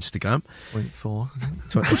on Instagram.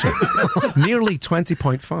 0.4. Nearly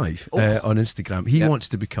 20.5 on Instagram. He wants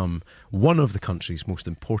to become one of the country's most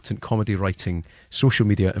important comedy writing social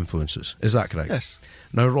media influencers. Is that correct? Yes.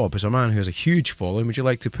 Now, Rob, as a man who has a huge following, would you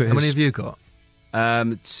like to put How many have you got? Look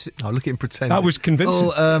at him pretend. That was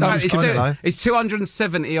convincing. It's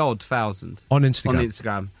 270 odd thousand on Instagram. On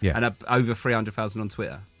Instagram, and over 300,000 on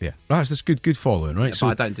Twitter. Yeah, that's good following, right?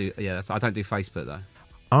 But I don't do Facebook though.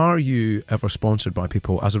 Are you ever sponsored by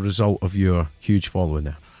people as a result of your huge following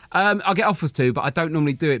there? I get offers to, but I don't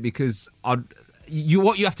normally do it because what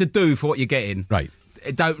you have to do for what you're getting, right?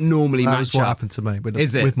 It don't normally match up. That's what happened to me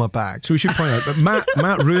with my bag. So we should point out that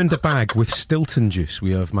Matt ruined a bag with Stilton juice.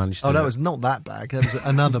 We have managed to. Oh, that was not that bag. That was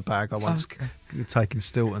another bag I once taking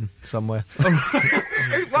Stilton somewhere. Why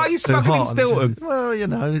are you Too smoking in hot. Stilton? Well, you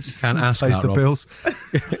know, it's Can't ask pays that, the Rob. bills.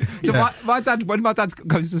 So my dad, when my dad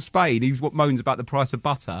goes to Spain, he moans about the price of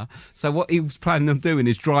butter. So what he was planning on doing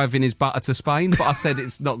is driving his butter to Spain. But I said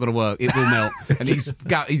it's not going to work. It will melt, and he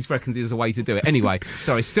reckons there's a way to do it. Anyway,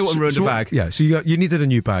 sorry, Stilton ruined the bag. Yeah, so you needed a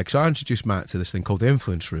new bag. So I introduced Matt to this thing called the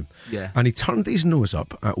Influence Room. Yeah. And he turned his nose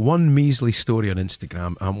up at one measly story on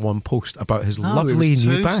Instagram and one post about his lovely it was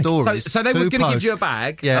new two bag. stories. So they was Two going to give posts. you a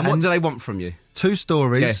bag. Yeah, and what and- do they want from you? 2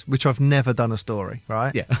 stories, Yeah. which I've never done a story,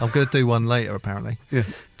 right? Yeah. I'm going to do one later, apparently. Yeah.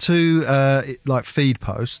 2, like, feed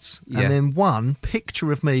posts, Yeah. and then 1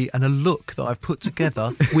 picture of me and a look that I've put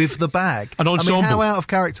together with the bag. An ensemble. I mean, how out of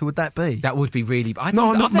character would that be? That would be really.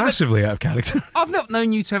 No, not I've never- massively out of character. I've not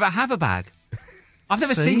known you to ever have a bag. I've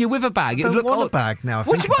never See? seen you with a bag. I don't looked want a odd. bag now. I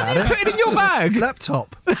Which think one are about you it. putting in your bag?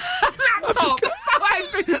 Laptop. Laptop. So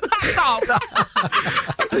angry. Laptop.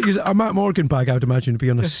 A Matt Morgan bag, I would imagine, would be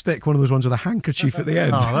on a stick, one of those ones with a handkerchief at the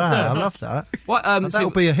end. Oh, I love that. What? That'll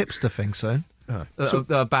be a hipster thing soon.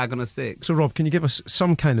 A bag on a stick. So, Rob, can you give us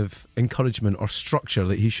some kind of encouragement or structure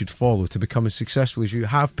that he should follow to become as successful as you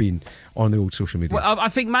have been on the old social media? Well, I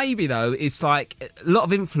think maybe though it's like a lot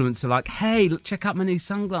of influencers are like, "Hey, look, check out my new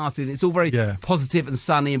sunglasses." It's all very positive and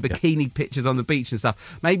sunny and bikini pictures on the beach and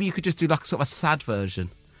stuff. Maybe you could just do like a sort of a sad version.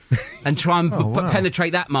 And try and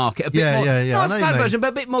penetrate that market a bit more. Yeah. Not I a know sad you mean. version, but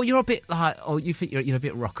a bit more. You're a bit like, you think you're a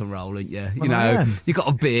bit rock and roll, aren't you? You Well, I know, am. you got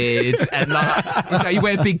a beard and like, you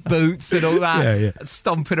wear big boots and all that.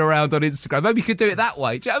 Stomping around on Instagram. Maybe you could do it that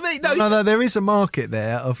way. Do you know what I mean? No, there is a market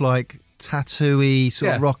there of like tattooy,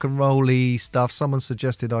 sort of rock and rolly stuff. Someone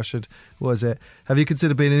suggested I should. What is it? Have you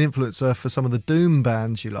considered being an influencer for some of the doom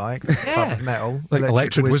bands you like? Type of metal, Like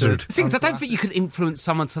Electric Wizard. The thing is, I don't think you can influence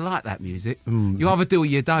someone to like that music. You either do or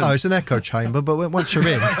you don't. No, it's an echo chamber, but once you're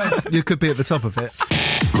in, you could be at the top of it.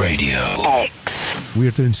 Radio X.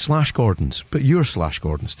 We're doing Slash Gordons, but your Slash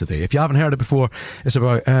Gordons today. If you haven't heard it before, it's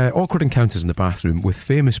about awkward encounters in the bathroom with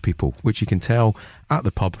famous people, which you can tell at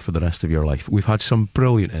the pub for the rest of your life. We've had some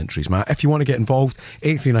brilliant entries, Matt. If you want to get involved,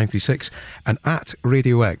 83936 and at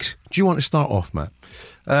Radio X. Do you want to start off, Matt?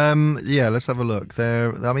 Yeah, let's have a look.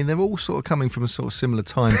 They're all sort of coming from a sort of similar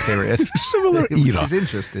time period. Similar Which era. is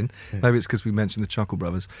interesting. Maybe it's because we mentioned the Chuckle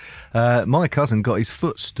Brothers. My cousin got his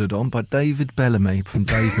foot stood on by David Bellamy from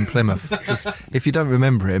Dave in Plymouth. Just, if you don't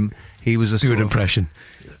remember him, he was a Do sort an of... impression.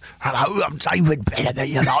 Hello, I'm David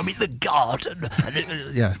Bellamy and I'm in the garden.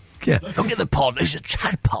 Yeah. Yeah. Look at the pond, there's a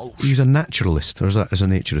tadpole. He's a naturalist, or is that as a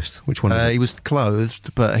naturist? Which one is it? He was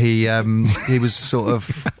clothed, but he was sort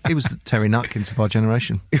of... He was the Terry Nutkins of our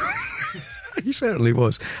generation. He certainly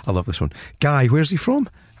was. I love this one. Guy, where's he from?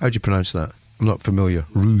 How do you pronounce that? I'm not familiar.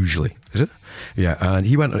 Rugeley, is it? Yeah, and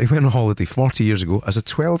he went on holiday 40 years ago. As a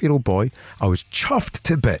 12-year-old boy, I was chuffed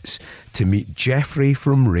to bits to meet Jeffrey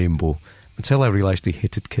from Rainbow until I realised he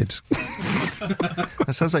hated kids. That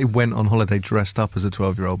sounds like he went on holiday dressed up as a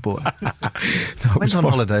 12-year-old boy. Went on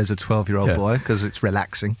holiday as a 12-year-old boy because it's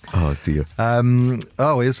relaxing. Oh, dear.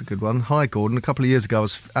 Here's a good one. Hi, Gordon. A couple of years ago,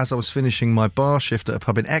 as I was finishing my bar shift at a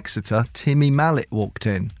pub in Exeter, Timmy Mallet walked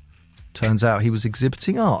in. Turns out he was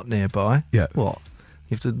exhibiting art nearby. Yeah. What?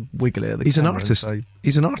 You have to wiggle it at the He's an camera and artist. say,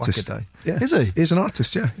 He's an artist. "Whack a day." Yeah. Is he? He's an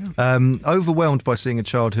artist, yeah. Overwhelmed by seeing a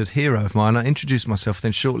childhood hero of mine, I introduced myself,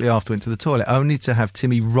 then shortly after went to the toilet, only to have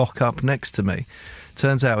Timmy rock up next to me.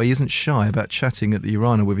 Turns out he isn't shy about chatting at the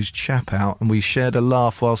urinal with his chap out, and we shared a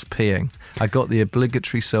laugh whilst peeing. I got the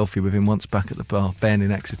obligatory selfie with him once back at the bar, Ben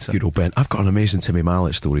in Exeter. Good old Ben. I've got an amazing Timmy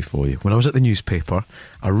Mallet story for you. When I was at the newspaper,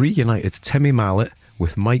 I reunited Timmy Mallet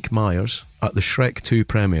with Mike Myers at the Shrek 2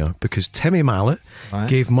 premiere because Timmy Mallet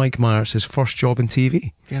gave Mike Myers his first job in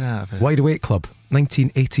TV. Get out of it. Wide Awake Club,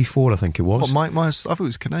 1984, I think it was. What, Mike Myers? I thought he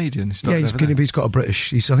was Canadian. He Yeah, started over there. he's got a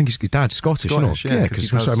British. I think his dad's Scottish. Scottish, you know? yeah, because 'cause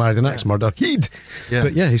he he does- married an ex-murder. He'd. Yeah.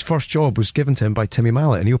 But yeah, his first job was given to him by Timmy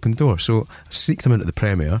Mallet, and he opened the door. So I sneaked him into the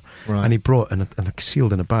premiere, Right. and he brought and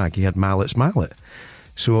sealed in a bag. He had Mallet's mallet.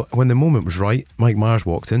 So when the moment was right, Mike Myers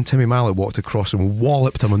walked in. Timmy Mallet walked across and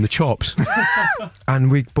walloped him on the chops.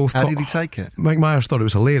 And we both. How did he take it? Mike Myers thought it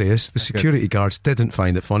was hilarious. The security guards didn't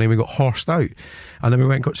find it funny. We got horsed out, and then we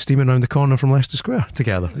went and got steaming around the corner from Leicester Square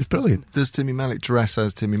together. It was brilliant. Does Timmy Mallet dress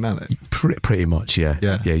as Timmy Mallet? Pretty much, yeah.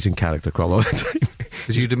 Yeah. He's in character quite a lot of the time.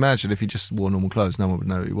 Because you'd imagine if he just wore normal clothes, no one would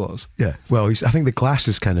know who he was. Yeah. Well, I think the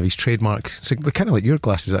glasses kind of his trademark. They're kind of like your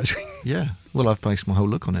glasses, actually. Yeah. Well, I've based my whole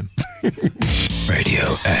look on him.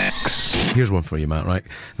 Radio X. X. Here's one for you, Matt, right?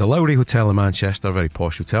 The Lowry Hotel in Manchester, a very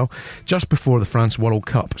posh hotel, just before the France World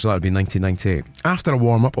Cup, so that would be 1998. After a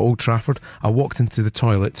warm-up at Old Trafford, I walked into the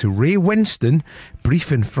toilet to Ray Winston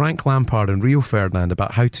briefing Frank Lampard and Rio Ferdinand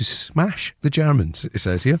about how to smash the Germans, it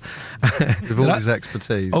says here. With all his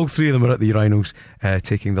expertise. All three of them are at the urinals,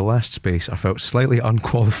 taking the last space. I felt slightly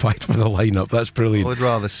unqualified for the lineup. That's brilliant. I'd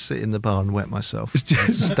rather sit in the bar and wet myself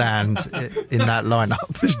than stand in that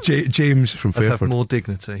lineup. It's James from I'd Fairford. have more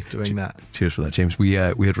dignity doing that. Cheers for that, James. We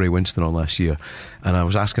had Ray Winston on last year, and I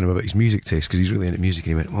was asking him about his music taste because he's really into music,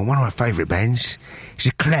 and he went, "Well, one of my favourite bands is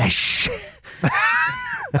The Clash."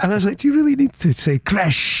 And I was like, "Do you really need to say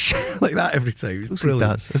Clash like that every time?" Of course he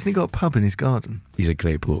does. Hasn't he got a pub in his garden? He's a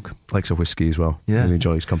great bloke. Likes a whiskey as well. Yeah. Really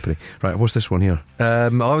enjoys company. Right, what's this one here? I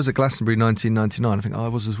was at Glastonbury 1999. I think I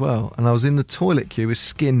was as well. And I was in the toilet queue with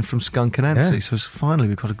Skin from Skunk and Nancy. Yeah. So finally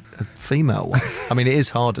we've got a female one. I mean, it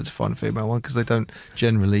is harder to find a female one because they don't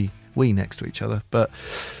generally wee next to each other. But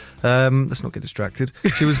let's not get distracted.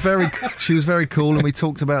 She was very cool, and we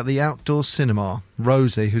talked about the outdoor cinema.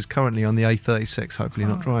 Rosie, who's currently on the A36, hopefully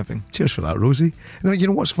not driving. Cheers for that, Rosie. Now, you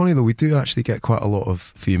know what's funny though? We do actually get quite a lot of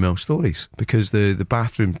female stories because the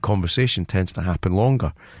bathroom conversation tends to happen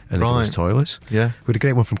longer in the girls' toilets. Yeah. We had a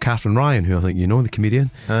great one from Catherine Ryan, who I think you know, the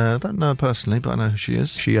comedian. I don't know her personally, but I know who she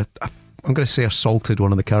is. She, I'm going to say, assaulted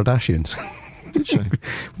one of the Kardashians. Did she?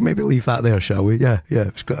 Maybe leave that there, shall we? Yeah.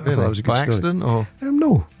 It was quite, I thought Really? that was a good By story. accident or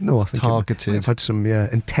No, I think targeted? I've had some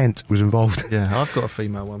intent was involved. Yeah, I've got a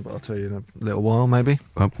female one, but I'll tell you in a little while, maybe.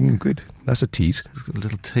 Good. That's a tease. A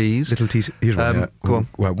little tease. Here's one. Go on.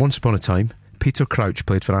 Well, once upon a time, Peter Crouch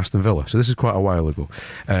played for Aston Villa, so this is quite a while ago.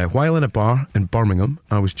 While in a bar in Birmingham,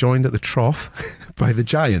 I was joined at the trough by the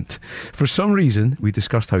Giant. For some reason, we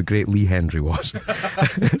discussed how great Lee Hendry was.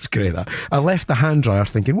 It's great, that. I left the hand dryer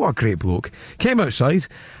thinking, what a great bloke. Came outside,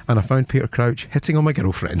 and I found Peter Crouch hitting on my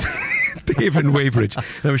girlfriend, Dave in Weybridge.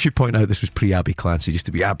 Now, we should point out this was pre-Abby Clancy, just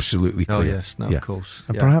to be absolutely clear. Oh, yes, no, of course.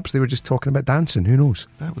 And Yeah. perhaps they were just talking about dancing, who knows?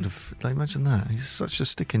 That would have. Like, imagine that. He's such a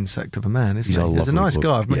stick insect of a man, isn't He's he? a He's a lovely nice bloke.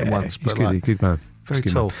 guy. I've met him Yeah, once, he's but good, like, good man. very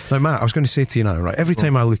He's good tall. man. Now, Matt, I was going to say to you now, right? Every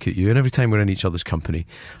time I look at you, and every time we're in each other's company,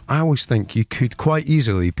 I always think you could quite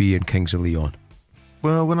easily be in Kings of Leon.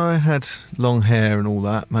 Well, when I had long hair and all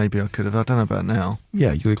that, maybe I could have. I don't know about now.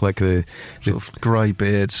 Yeah, you look like the Sort of grey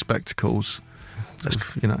beard, spectacles. Sort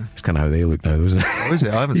of, you know. It's kind of how they look now, isn't it? Oh, is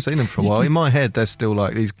it? I haven't seen them for a while. In my head, they're still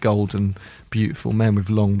like these golden, beautiful men with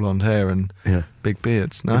long blonde hair and Yeah. big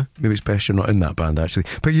beards. No, Maybe it's best you're not in that band, actually.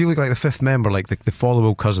 But you look like the fifth member, like the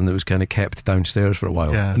follow cousin that was kind of kept downstairs for a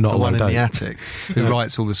while. yeah, Not the one in allowed the out. attic who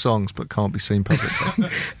writes all the songs but can't be seen publicly.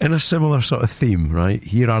 In a similar sort of theme, right?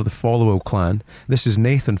 Here are the Followill clan. This is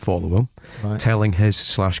Nathan Followill Right. telling his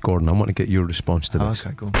 / Gordon. I want to get your response to Oh, this.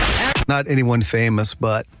 okay, cool. Not anyone famous,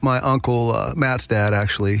 but my uncle, Matt's dad,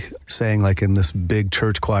 actually sang like in this big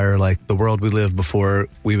church choir, like the world we lived before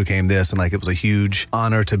we became this. And like it was a huge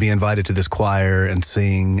honor to be invited to this choir and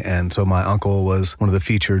sing. And so my uncle was one of the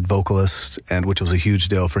featured vocalists, and which was a huge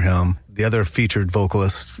deal for him. The other featured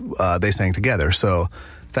vocalists, they sang together. So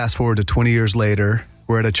fast forward to 20 years later,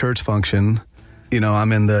 we're at a church function. You know,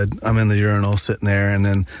 I'm in the urinal sitting there, and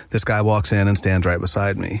then this guy walks in and stands right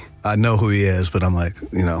beside me. I know who he is, but I'm like,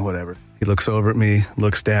 you know, whatever. He looks over at me,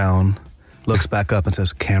 looks down, looks back up and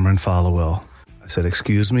says, "Cameron Followill." I said,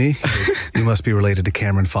 "Excuse me?" He said, "You must be related to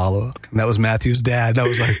Cameron Followill." And that was Matthew's dad. And I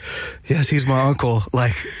was like, "Yes, he's my uncle.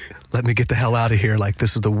 Like, let me get the hell out of here. Like,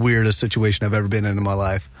 this is the weirdest situation I've ever been in my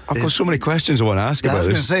life." I've got so many questions I want to ask I about was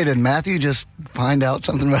going to this. say, did Matthew just find out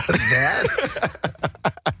something about his dad?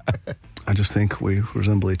 I just think we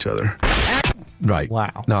resemble each other. Right.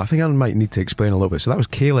 Wow. Now, I think I might need to explain a little bit. So that was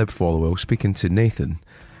Caleb Followill speaking to Nathan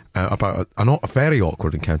about a very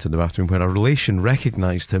awkward encounter in the bathroom where a relation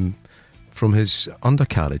recognised him from his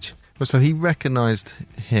undercarriage. Well, so he recognised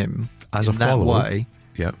him As in a that follower. way,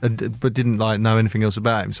 Yeah. but didn't like know anything else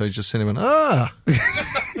about him. So he's just sitting and went, "Ah,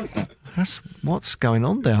 that's what's going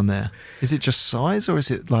on down there. Is it just size or is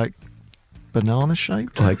it like banana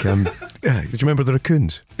shaped?" Like, yeah, did you remember the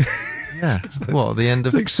raccoons? Yeah. What, the end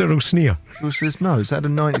of Like Cyril Sneer. was his nose? It had a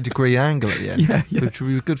 90-degree angle at the end. Yeah, yeah. Which would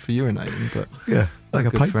be good for urinating, but Yeah, like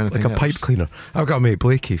a good pipe, for anything like a pipe else. cleaner. I've got a mate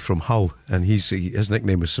Blakey from Hull, and his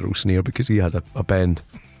nickname was Cyril Sneer because he had a bend.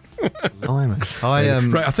 blimey. Right,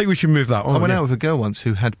 I think we should move that on. I went yeah. out with a girl once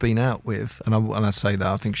who had been out with, and I say that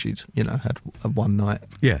I think she'd, you know, had a one night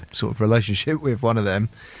Yeah. sort of relationship with one of them.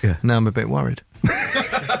 Yeah. Now I'm a bit worried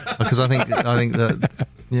because I think that,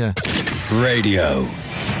 yeah. Radio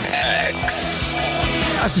X.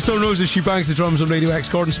 That's the Stone Roses. She bangs the drums on Radio X.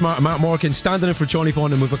 Gordon Smart and Matt Morgan standing in for Johnny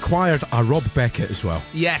Vaughan, and we've acquired a Rob Beckett as well.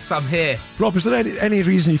 Yes, I'm here. Rob, is there any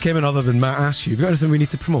reason you came in other than Matt asked you? Have you got anything we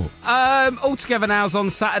need to promote? All Together Now's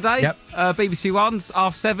on Saturday. Yep. BBC One's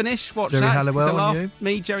 7:30ish. Watch Jerry that. Halliwell and you?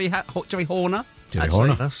 Me, Jerry Horner. Jerry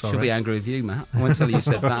Horner. That's all She'll right. be angry with you, Matt. I won't tell you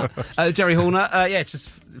said that. Jerry Horner. It's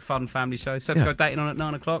just a fun family show. So let's go dating on at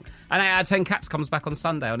 9 o'clock. And 8 out of 10 Cats comes back on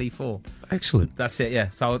Sunday on E4. Excellent. That's it, yeah.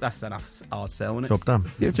 So that's enough hard sell, isn't it? Job done.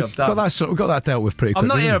 Yeah, Job we've done. got that dealt with pretty quickly. I'm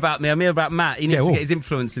not here haven't about me. I'm here about Matt. He needs to well. get his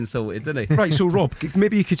influencing sorted, doesn't he? we? Right, so Rob,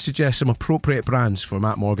 maybe you could suggest some appropriate brands for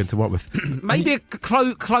Matt Morgan to work with. Maybe a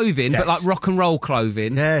clothing, but like rock and roll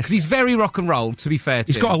clothing. Yes. Because he's very rock and roll, to be fair to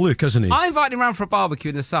He's him. got a look, hasn't he? I invited him round for a barbecue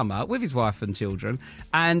in the summer with his wife and children,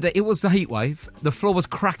 and it was the heat wave. The floor was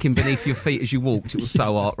cracking beneath your feet as you walked. It was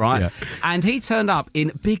so hot, right? Yeah. And he turned up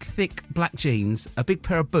in big, thick black jeans, a big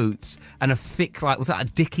pair of boots, and a thick, was that a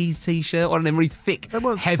Dickies t-shirt? One of them really thick, They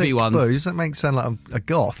weren't heavy thick ones. Boots. That makes it sound like a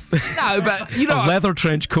goth. No, but you know, A leather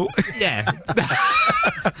trench coat. yeah,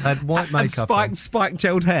 Had white and makeup on. spiked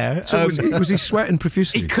gelled hair. So was he sweating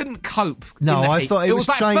profusely? He couldn't cope. No, in the I heat. thought it was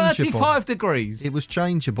was like changeable. 35 degrees. It was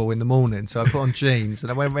changeable in the morning, so I put on jeans,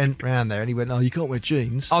 and I went round there, and he went, "Oh, you can't wear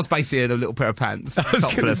jeans." I was basically in a little pair of pants, was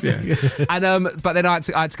gonna topless. say. And but then I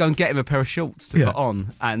had to go and get him a pair of shorts to Yeah. put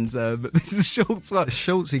on, and the shorts were The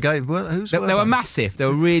shorts he gave, whose they were were massive. They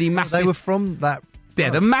were really massive. They were from that. Yeah,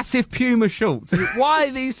 the massive Puma shorts. Why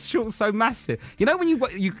are these shorts so massive? You know when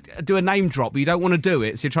you do a name drop, but you don't want to do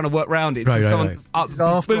it, so you're trying to work around it. Right, so right.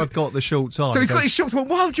 After I've got the shorts on. So he's got his shorts. Well,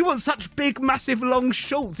 why would you want such big, massive, long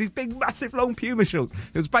shorts? These big, massive, long Puma shorts.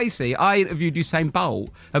 It was basically, I interviewed Usain Bolt,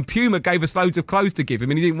 and Puma gave us loads of clothes to give him,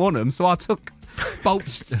 and he didn't want them, so I took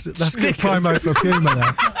Bolt's That's good Snickers. promo for Puma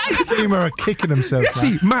now. Puma are kicking themselves. now.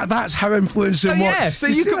 See, Matt, that's how influencing So, works. yeah, so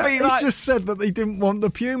You you see could that? be He's like... just said that he didn't want the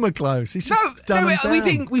Puma clothes. He's just done them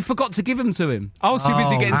we forgot to give them to him. I was too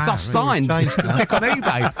busy getting stuff signed changed to stick on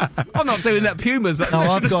eBay. I'm not doing that Pumas. That No, I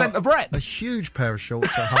I've should have got sent a Brett. a huge pair of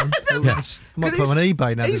shorts at home. Might put them on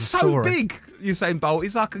eBay now. He's There's a so story. big, Usain Bolt.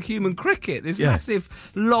 He's like a human cricket. This Yeah.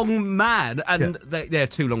 massive, long man. And Yeah. they're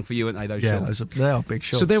too long for you, aren't they, those Yeah, shorts? they are big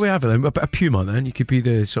shorts. So there we have it then. A bit of Puma then. You could be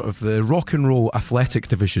the sort of the rock and roll athletic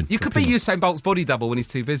division. You for could be Puma. Usain Bolt's body double when he's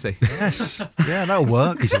too busy. Yes. Yeah, that'll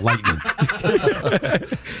work. He's lightning.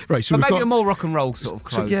 Right, so But we've maybe got... a more rock and roll sort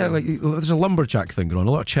of So clothes. yeah, like there's a lumberjack thing going on.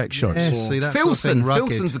 A lot of check shirts. Yes, see, that sort of Filson. thing, rugged.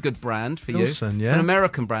 Filson's a good brand for Filson, you. It's yeah. an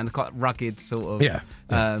American brand, quite rugged sort of. Yeah.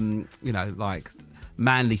 Like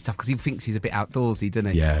manly stuff because he thinks he's a bit outdoorsy,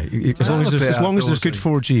 doesn't he? Yeah, as long as a there's bit good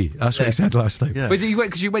 4G. That's what he said last time. Yeah. But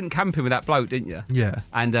you went camping with that bloke, didn't you? Yeah.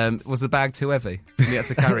 And was the bag too heavy? And you had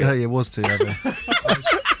to carry Yeah, it. it was too heavy.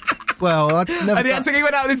 Well, I'd never. And he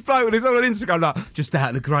went out with this bloke and he's all on Instagram like, just out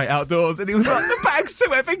in the great outdoors. And he was like, the bag's too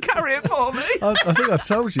heavy, carry it for me. I think I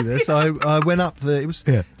told you this. I went up the. It was.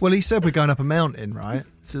 Yeah. Well, he said we're going up a mountain, right?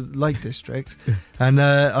 It's a Lake District, and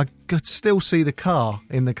I could still see the car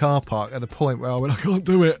in the car park at the point where I went, I can't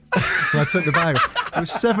do it. And I took the bag. It was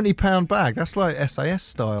 £70 bag. That's like SAS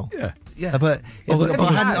style. Yeah. Yeah. But I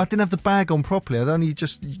didn't have the bag on properly. I'd only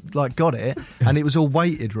just got it, and it was all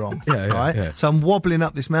weighted wrong. Yeah, right. yeah. So I'm wobbling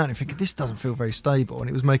up this mountain, thinking this doesn't feel very stable, and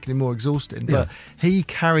it was making it more exhausting. But he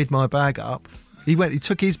carried my bag up. He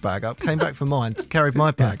took his bag up, came back for mine, carried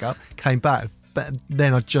my bag up, came back. But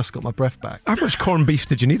then I just got my breath back. How much corned beef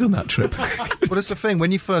did you need on that trip? Well, that's the thing.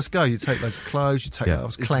 When you first go, you take loads of clothes. You take. I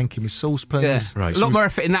was clanking with saucepans. Yeah. Right, a so lot more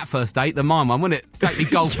effort in that first date than mine one, wouldn't it? Take me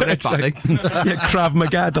golf and everybody. yeah, Krav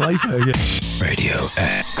Maga, the life out of you. Radio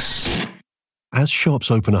X. As shops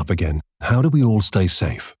open up again, how do we all stay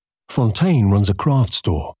safe? Fontaine runs a craft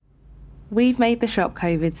store. We've made the shop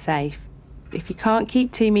COVID safe. If you can't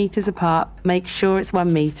keep 2 metres apart, make sure it's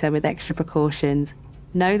 1 metre with extra precautions.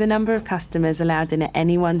 Know the number of customers allowed in at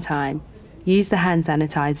any one time. Use the hand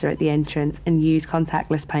sanitizer at the entrance and use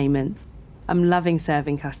contactless payments. I'm loving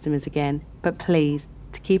serving customers again, but please,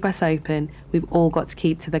 to keep us open, we've all got to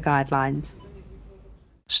keep to the guidelines.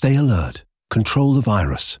 Stay alert. Control the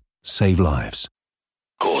virus. Save lives.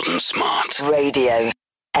 Gordon Smart. Radio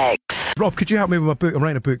X. Rob, could you help me with my book? I'm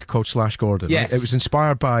writing a book called Slash Gordon. Yes. Right? It was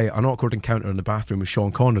inspired by an awkward encounter in the bathroom with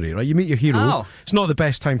Sean Connery. Right, you meet your hero. Oh. It's not the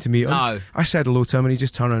best time to meet him. No. I said hello to him, and he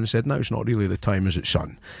just turned around and said, "No, it's not really the time, is it,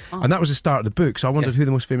 son?" And that was the start of the book. So I wondered who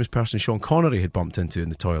the most famous person Sean Connery had bumped into in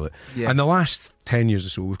the toilet. Yeah. And the last 10 years or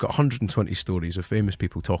so, we've got 120 stories of famous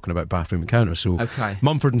people talking about bathroom encounters. So Okay.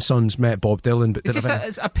 Mumford and Sons met Bob Dylan, but Is didn't this have any-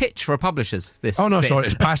 it's a pitch for a publisher's? This? Oh no, bit? sorry,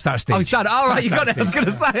 it's past that stage. Oh, it's done. All right, you got it. I was going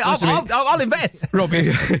to say, I'll invest.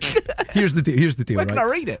 Robbie, here's the deal. Here's the deal. Where can right? I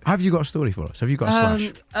read it? Have you got a story for us? Have you got a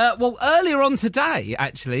slash? Well, earlier on today,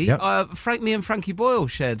 actually, Yep. me and Frankie Boyle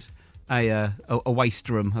shared a waste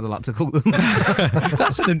room, as I like to call them.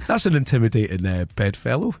 That's an intimidating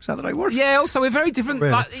bedfellow. Is that the right word? Yeah. Also, we're very different.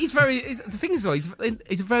 Really? Like, the thing is,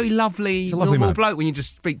 he's a very lovely normal bloke when you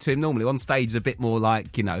just speak to him normally. On stage, he's a bit more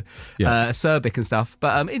like acerbic and stuff.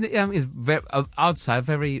 But he's very, I'd say a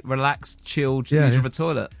very relaxed, chilled user of a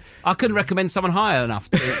toilet. I couldn't recommend someone higher enough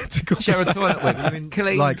to share a toilet with.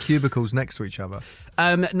 Clean. Like cubicles next to each other.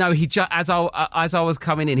 No, he as I was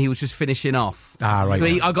coming in, he was just finishing off. Ah, right. So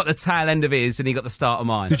I got the tail end of his, and he got the start of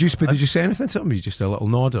mine. Did you say anything to him? You just a little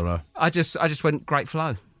nod or a? I just went great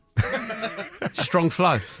flow, strong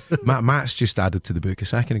flow. Matt's just added to the book a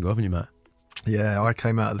second ago, haven't you, Matt? Yeah, I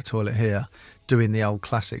came out of the toilet here doing the old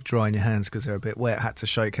classic drying your hands because they're a bit wet. Had to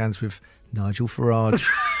shake hands with Nigel Farage.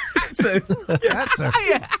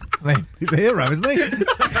 Yeah. I mean, he's a hero, isn't he?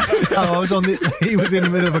 He was in the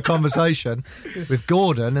middle of a conversation with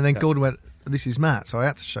Gordon, and then Gordon went, "This is Matt," so I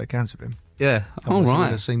had to shake hands with him. Yeah, all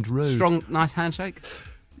right. It seemed rude. Strong, nice handshake.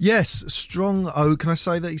 Yes, strong. Oh, can I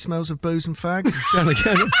say that he smells of booze and fags?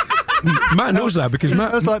 Matt knows that because Matt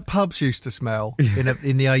smells like pubs used to smell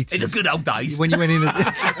in the 80s. In the good old days. When you went in.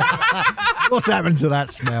 What's happened to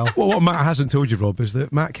that smell? Well, what Matt hasn't told you, Rob, is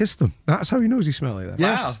that Matt kissed him. That's how he knows he smelled like that.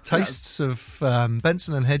 Yes, wow. Tastes of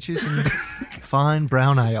Benson and Hedges and fine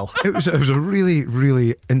brown ale. It was a really,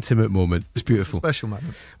 really intimate moment. It's beautiful. Special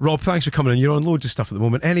moment. Rob, thanks for coming in. You're on loads of stuff at the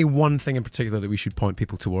moment. Any one thing in particular that we should point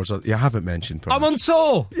people towards that you haven't mentioned? I'm on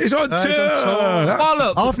tour. He's on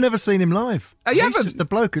tour. I've never seen him live. Oh, you He's haven't? just a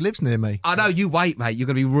bloke who lives near me. I know. You wait, mate. You're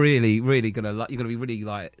going to be really, really going to. You're going to be really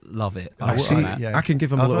love it. I can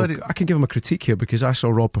give him I can give him a critique here because I saw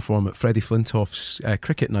Rob perform at Freddie Flintoff's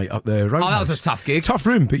cricket night up the Roundhouse. Oh, that was a tough gig. Tough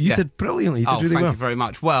room, but you did brilliantly. You did really thank well. you very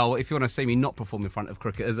much. Well, if you want to see me not perform in front of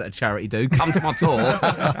cricketers at a charity do, come to my tour.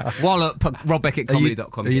 While at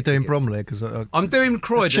robbeckettcomedy.com. Are you doing Bromley? Because I'm doing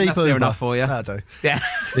Croydon. That's near enough for you. That'll do. Yeah.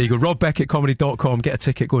 There you go. robbeckettcomedy.com. Get a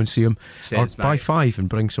ticket. Go and see him. Cheers, or buy 5 and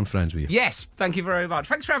bring some friends with you. Yes. Thank you very much.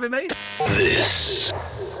 Thanks for having me. This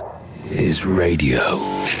is Radio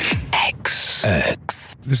X.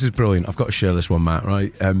 This is brilliant. I've got to share this one, Matt,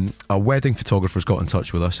 right? A wedding photographer's got in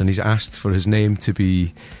touch with us and he's asked for his name to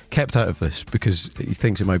be kept out of this because he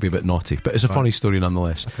thinks it might be a bit naughty, but it's a funny story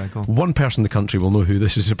nonetheless. Okay, go on. One person in the country will know who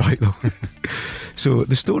this is about, though. So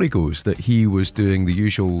the story goes that he was doing the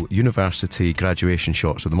usual university graduation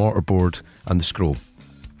shots with the mortarboard and the scroll.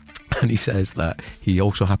 And he says that he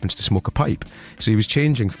also happens to smoke a pipe. So he was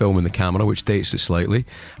changing film in the camera, which dates it slightly,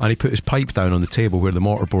 and he put his pipe down on the table where the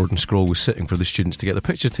mortarboard and scroll was sitting for the students to get the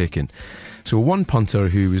picture taken. So one punter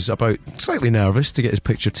who was about slightly nervous to get his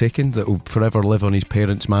picture taken, that will forever live on his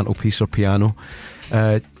parents' mantelpiece or piano,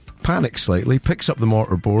 panics slightly, picks up the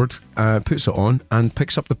mortarboard, puts it on, and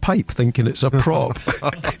picks up the pipe, thinking it's a prop.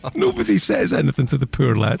 Nobody says anything to the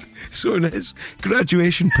poor lad. So in his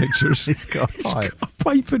graduation pictures, he's got a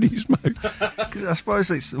pipe in his mouth. Because I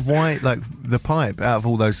suppose it's why, like the pipe, out of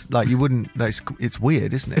all those, like you wouldn't. It's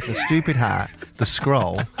weird, isn't it? The stupid hat, the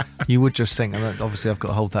scroll. You would just think, obviously, I've got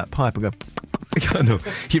to hold that pipe and go. I know.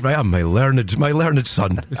 You're right. I'm my learned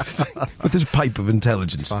son with his pipe of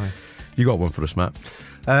intelligence. It's funny. You got one for us, Matt?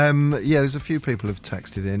 There's a few people who've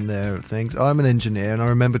texted in their things. I'm an engineer and I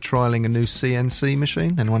remember trialling a new CNC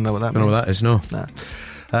machine. Anyone know what that means? I know what that is, no.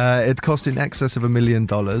 It cost in excess of $1 million.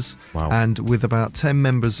 Wow. And with about 10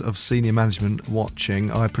 members of senior management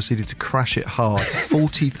watching, I proceeded to crash it hard.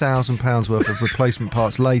 £40,000 worth of replacement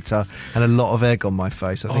parts later and a lot of egg on my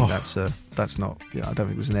face. I think that's not, I don't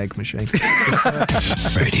think it was an egg machine.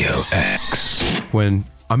 Radio X. When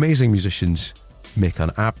amazing musicians make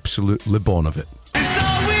an absolute Le Bon of it.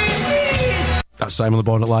 That's Simon Le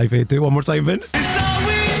Bon at Live Aid. Do it one more time, Vin.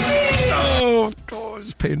 Oh, God,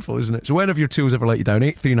 it's painful, isn't it? So when have your tools ever let you down?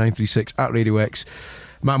 83936 at Radio X.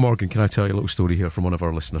 Matt Morgan, can I tell you a little story here from one of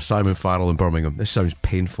our listeners, Simon Farrell in Birmingham? This sounds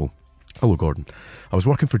painful. Hello, Gordon. I was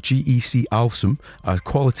working for GEC Alstom as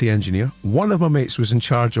quality engineer. One of my mates was in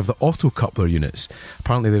charge of the auto-coupler units.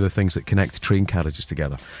 Apparently they're the things that connect train carriages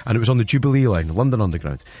together. And it was on the Jubilee line, London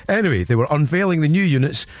Underground. Anyway, they were unveiling the new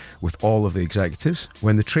units with all of the executives.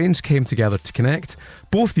 When the trains came together to connect,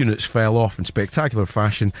 both units fell off in spectacular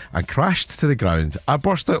fashion and crashed to the ground. I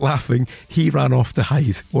burst out laughing. He ran off to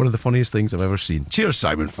hide. One of the funniest things I've ever seen. Cheers,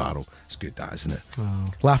 Simon Farrell. It's good, that, isn't it? Wow.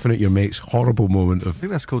 Laughing at your mate's horrible moment of... I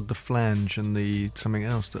think that's called the flange and the something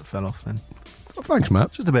else that fell off then. thanks,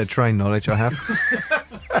 Matt. Just a bit of train knowledge I have.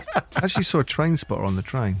 I actually saw a train spotter on the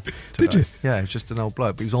train today. Did you? Yeah, it was just an old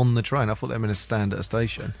bloke, but he was on the train. I thought they were in a stand at a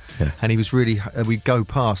station. Yeah. And he was really... we'd go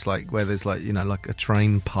past, like, where there's, like, you know, like a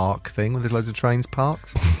train park thing, where there's loads of trains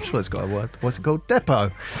parked. I'm sure it's got a word. What's it called?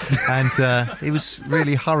 Depot. And he was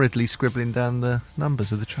really hurriedly scribbling down the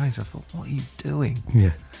numbers of the trains. I thought, what are you doing?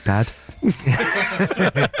 Yeah. Dad?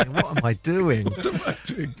 What am I doing?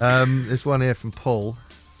 There's one here from Paul.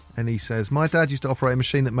 And he says, my dad used to operate a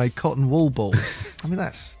machine that made cotton wool balls. I mean,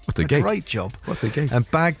 that's a great job. What's a gig?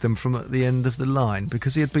 And bagged them from at the end of the line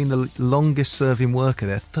because he had been the longest serving worker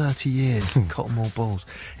there, 30 years, cotton wool balls.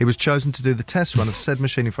 He was chosen to do the test run of said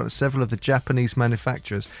machine in front of several of the Japanese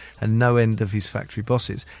manufacturers and no end of his factory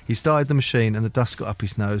bosses. He started the machine and the dust got up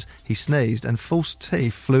his nose. He sneezed and false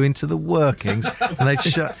teeth flew into the workings and they'd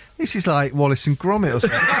shut... This is like Wallace and Gromit or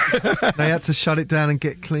something. They had to shut it down and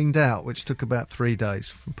get cleaned out, which took about 3 days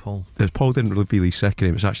from Paul. Paul didn't reveal his second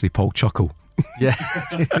name. It's actually Paul Chuckle. Yeah.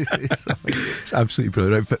 It's absolutely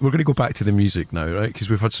brilliant. Right, we're going to go back to the music now, right?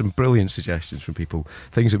 Because we've had some brilliant suggestions from people,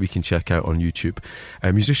 things that we can check out on YouTube.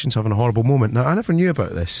 Musicians having a horrible moment. Now, I never knew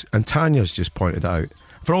about this, and Tanya's just pointed out.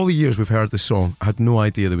 For all the years we've heard this song, I had no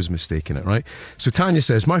idea there was a mistake in it, right? So Tanya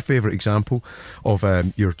says, my favourite example of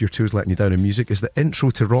your tours letting you down in music is the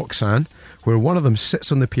intro to Roxanne, where one of them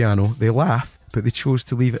sits on the piano, they laugh, but they chose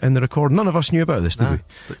to leave it in the record. None of us knew about this, did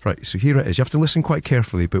we? Right, so here it is. You have to listen quite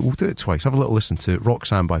carefully, but we'll do it twice. Have a little listen to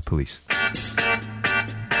Roxanne by Police.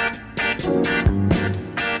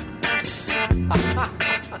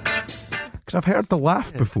 I've heard the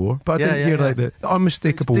laugh before, but I didn't hear like the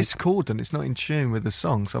unmistakable. It's discordant. It's not in tune with the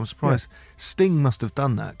song, so I'm surprised. Sting must have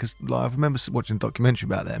done that because I remember watching a documentary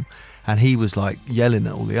about them, and he was like yelling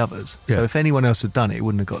at all the others. Yeah. So if anyone else had done it, it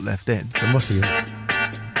wouldn't have got left in. It must have been.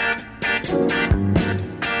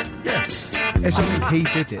 Yeah, it's only he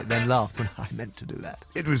did it, then laughed when I meant to do that.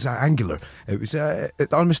 It was angular. It was the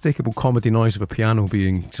unmistakable comedy noise of a piano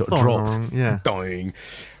being sort of dropped. Yeah, dying.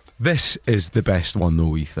 This is the best one, though,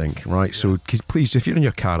 we think, right? So please, if you're in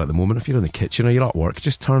your car at the moment, if you're in the kitchen or you're at work,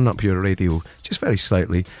 just turn up your radio just very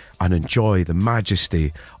slightly and enjoy the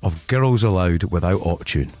majesty of Girls Aloud without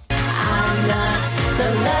autotune. I'm not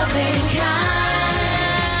the loving kind.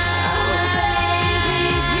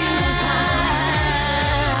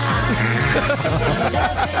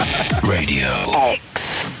 Radio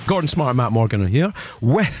X. Gordon Smart and Matt Morgan are here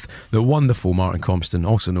with the wonderful Martin Compston,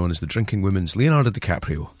 also known as the Drinking Women's Leonardo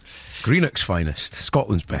DiCaprio. Greenock's finest,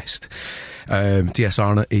 Scotland's best. DS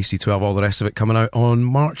Arnott, AC12, all the rest of it coming out on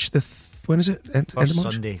March the... when is it? End of March?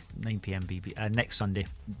 Sunday, 9pm, next Sunday,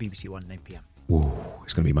 BBC One, 9pm. Whoa,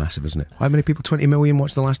 it's going to be massive, isn't it? How many people? 20 million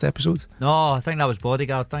watched the last episode? No, I think that was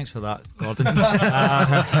Bodyguard. Thanks for that, Gordon.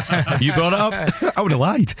 You brought it up? I would have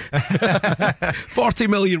lied. 40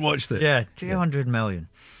 million watched it. Yeah, 200 million.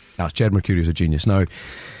 Jed Mercurio's a genius. Now,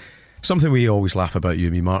 something we always laugh about, you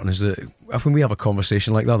and me, Martin, is that when we have a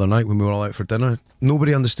conversation like the other night when we were all out for dinner,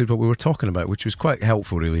 nobody understood what we were talking about, which was quite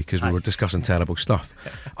helpful, really, because we were discussing terrible stuff.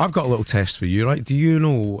 I've got a little test for you, right? Do you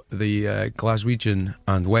know the Glaswegian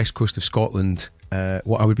and west coast of Scotland,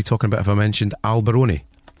 what I would be talking about if I mentioned Alberoni?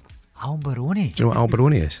 Alberoni? Do you know what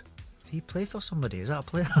Alberoni is? Do you play for somebody? Is that a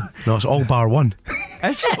player? No, it's all bar one.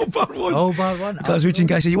 Is it? All bar one. All bar one. Glaswegian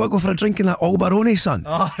guy said, you want to go for a drink in that all baroni, son?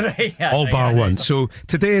 Oh, right. Yeah, all right, bar yeah, one. right. So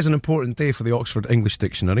today is an important day for the Oxford English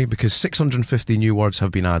Dictionary because 650 new words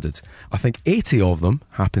have been added. I think 80 of them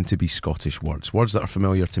happen to be Scottish words. Words that are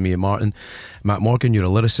familiar to me and Martin. Matt Morgan, you're a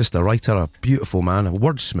lyricist, a writer, a beautiful man, a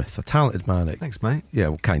wordsmith, a talented man. Thanks, mate. Yeah,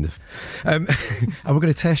 well, kind of. And we're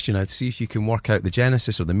going to test you now to see if you can work out the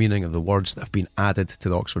genesis or the meaning of the words that have been added to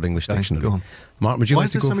the Oxford English Dictionary. Go on. Martin, would you Why like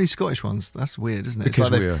is to there go? so many Scottish ones? That's weird, isn't it? Because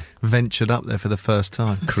it's like we they've ventured up there for the first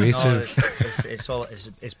time. Creative. No,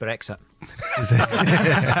 it's Brexit.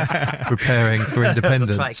 Preparing for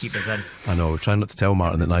independence. Try to keep us in. I know, we're trying not to tell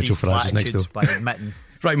Martin that Nigel Farage is next door. By admitting.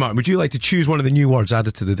 Right, Martin, would you like to choose one of the new words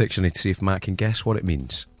added to the dictionary to see if Matt can guess what it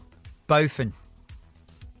means? Bowfin.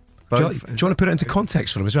 Do you want to put it into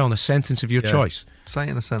context for him as well in a sentence of your choice? Say it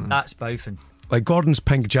in a sentence. That's Bowfin. Like Gordon's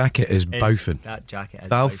pink jacket is Bowfin. That jacket is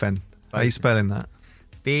Balfin. How are you spelling that?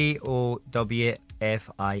 Bowfing.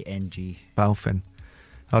 Balfin.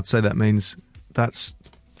 I'd say that means that's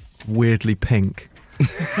weirdly pink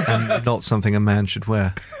and not something a man should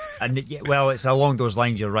wear. And well, it's along those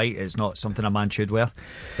lines. You're right. It's not something a man should wear,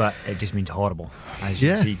 but it just means horrible. As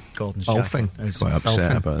you see, Gordon's jacket. Quite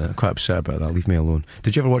upset about that. Quite upset about that. Leave me alone.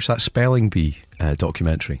 Did you ever watch that Spelling Bee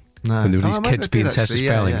documentary? No. When there were these kids being tested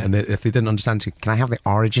spelling, and if they didn't understand, can I have the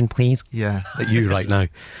origin, please? Yeah. Like you right now.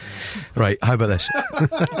 Right. How about this?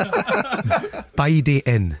 Bidey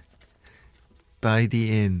in. Bidey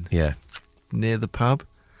in. Yeah. near the pub.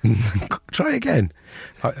 Try again.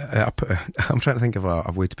 I'm trying to think of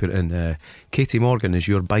a way to put it in. Katie Morgan is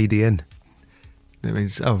your bidey in. It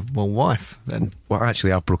means, wife then. Well,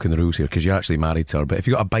 actually, I've broken the rules here because you're actually married to her. But if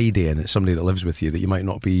you've got a bidey in, it's somebody that lives with you that you might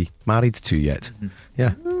not be married to yet.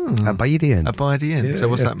 Yeah. A bidey in. A bidey in. So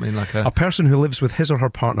what's that mean? Like a person who lives with his or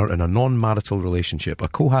her partner in a non-marital relationship, a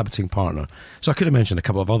cohabiting partner. So I could have mentioned a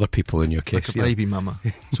couple of other people in your case. Like a baby mama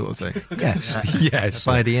sort of thing. Yes. Yes. A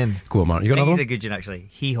bidey in. Go on, Martin. You got another one? a good one, actually.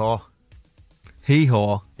 Hee-haw.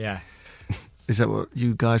 Hee-haw? Yeah. Is that what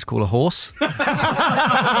you guys call a horse?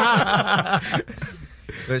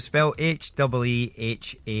 So it's spelled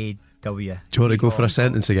H-E-E-H-A-W. Do you want to go for a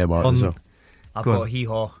sentence again, Martin? I've got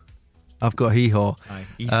hee-haw. I've got hee-haw. Aye,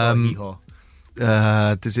 he's got hee-haw.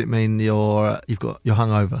 Does it mean you're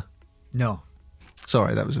hungover? No.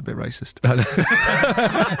 Sorry, that was a bit racist. Well,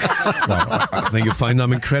 I think you'll find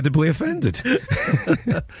I'm incredibly offended.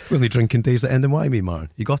 We're only drinking days that end in Y, Martin.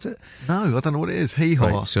 You got it? No, I don't know what it is.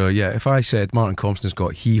 Hee-haw. Right, so, yeah, if I said Martin Compston's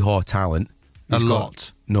got hee-haw talent... A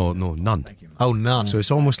lot? No, none. Thank you, oh, none. So it's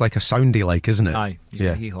almost like a soundy like, isn't it? Aye,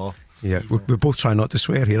 yeah. Hee-haw. Yeah, we're both trying not to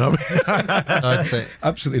swear here, aren't we? I'd say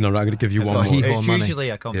absolutely not. I'm going to give you one more. It's usually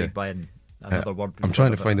accompanied by another word. I'm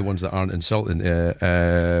trying to find the ones that aren't insulting. What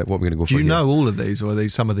we're going to go for? Do you know all of these, or are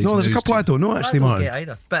these some of these? No, there's a couple I don't know actually, Martin. I don't get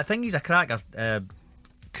either. But I think he's a cracker.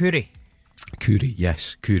 Curry. Curry,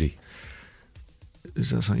 yes, curry.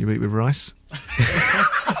 Is that something you eat with rice?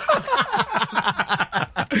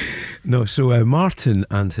 No, so Martin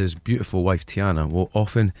and his beautiful wife Tiana will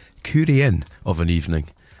often curry in of an evening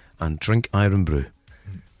and drink iron brew.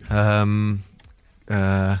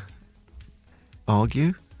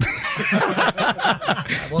 Argue?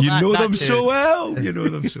 Well, you know them so well. You know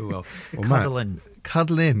them so well.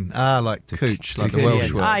 Cuddle in. Like cooch, like the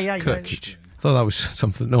Welsh word. Cooch. I thought that was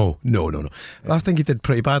something. No. I think he did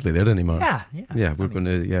pretty badly there, didn't he, Mark? Yeah. We're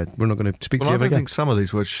not going to speak to I him don't again. think some of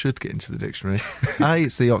these words should get into the dictionary.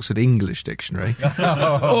 It's the Oxford English Dictionary.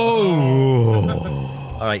 Oh.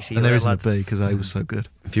 All right, see you and there later, isn't a B because A was so good.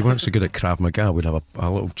 If you weren't so good at Krav Maga, we'd have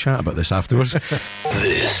a little chat about this afterwards.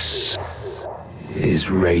 This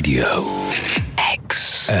is Radio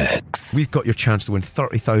XX. We've got your chance to win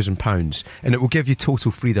 £30,000 and it will give you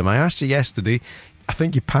total freedom. I asked you yesterday, I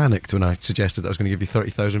think you panicked when I suggested that I was going to give you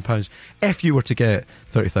 £30,000. If you were to get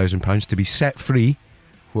 £30,000 to be set free,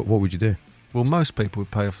 what would you do? Well, most people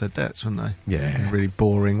would pay off their debts, wouldn't they? Yeah. In a really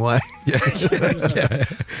boring way. Yeah.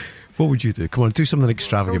 What would you do? Come on, do something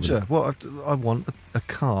extravagant. I want a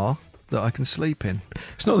car that I can sleep in.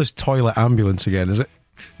 It's not this toilet ambulance again, is it?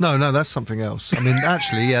 No, that's something else. I mean,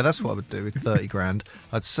 actually, yeah, that's what I would do with 30 grand.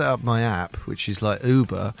 I'd set up my app, which is like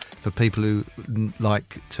Uber for people who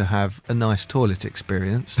like to have a nice toilet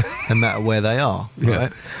experience, no matter where they are.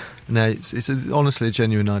 Right? Now, it's honestly a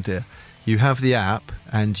genuine idea. You have the app,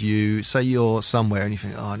 and you say you're somewhere, and you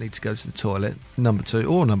think, I need to go to the toilet. Number 2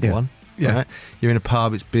 or number 1. Yeah. Right? You're in a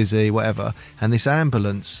pub, it's busy, whatever. And this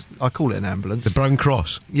ambulance, I call it an ambulance. The Brown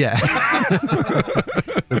Cross. Yeah.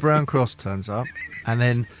 The Brown Cross turns up, and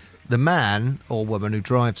then the man or woman who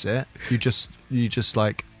drives it, you just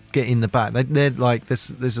like get in the back. They're like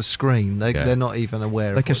there's a screen. They're not even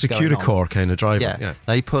aware like of what's a Securicore kind of driver. Yeah.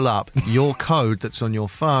 They pull up your code that's on your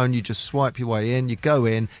phone. You just swipe your way in. You go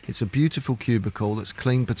in. It's a beautiful cubicle that's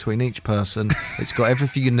clean between each person. It's got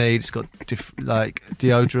everything you need. It's got like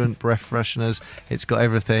deodorant, breath fresheners. It's got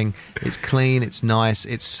everything. It's clean. It's nice.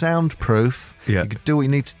 It's soundproof. Yeah. You can do what you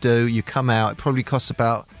need to do. You come out. It probably costs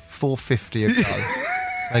about $4.50 a go.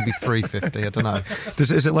 Maybe $3.50, I don't know.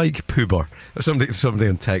 Is it like Poober? Somebody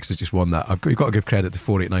on text has just won that. You've got to give credit to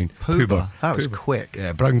 489. Poober. That was quick.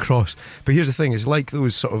 Yeah, Brown Cross. But here's the thing, it's like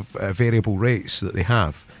those sort of variable rates that they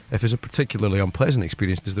have. If it's a particularly unpleasant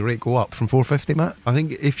experience, does the rate go up from $4.50, Matt? I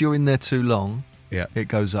think if you're in there too long, it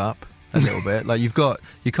goes up a little bit. Like you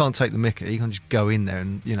can't take the mickey, you can't just go in there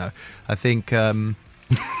and, I think...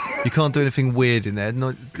 you can't do anything weird in there.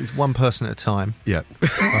 It's one person at a time. Yeah.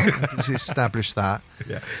 Let's establish that.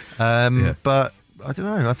 Yeah. But I don't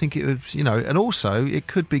know. I think it would, and also it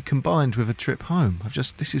could be combined with a trip home.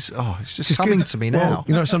 It's just coming to me now.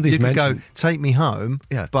 Well, somebody's you could mentioned... go, take me home,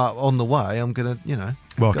 but on the way I'm going to,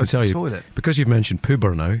 well, I go can to tell the you, toilet. Because you've mentioned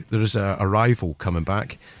Poober now, there is a rival coming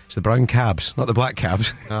back. It's the brown cabs, not the black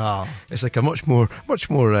cabs. Oh. It's like a much more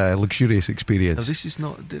luxurious experience. No, this is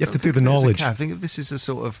not... You have to do the knowledge. I think if this is a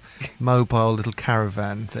sort of mobile little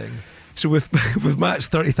caravan thing. So with Matt's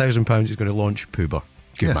 £30,000, he's going to launch Poober.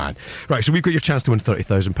 Good man. Right, so we've got your chance to win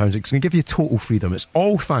 £30,000. It's going to give you total freedom. It's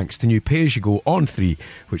all thanks to new pay-as-you-go on 3,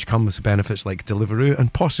 which comes with benefits like Deliveroo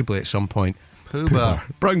and possibly at some point Pooh-Bah.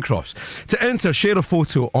 Brown Cross. To enter, share a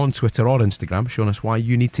photo on Twitter or Instagram showing us why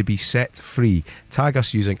you need to be set free. Tag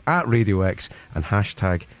us using @RadioX and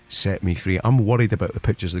hashtag #SetMeFree. I'm worried about the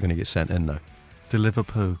pictures that are going to get sent in now. Deliver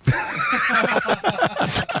poo.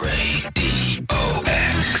 Radio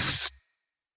X.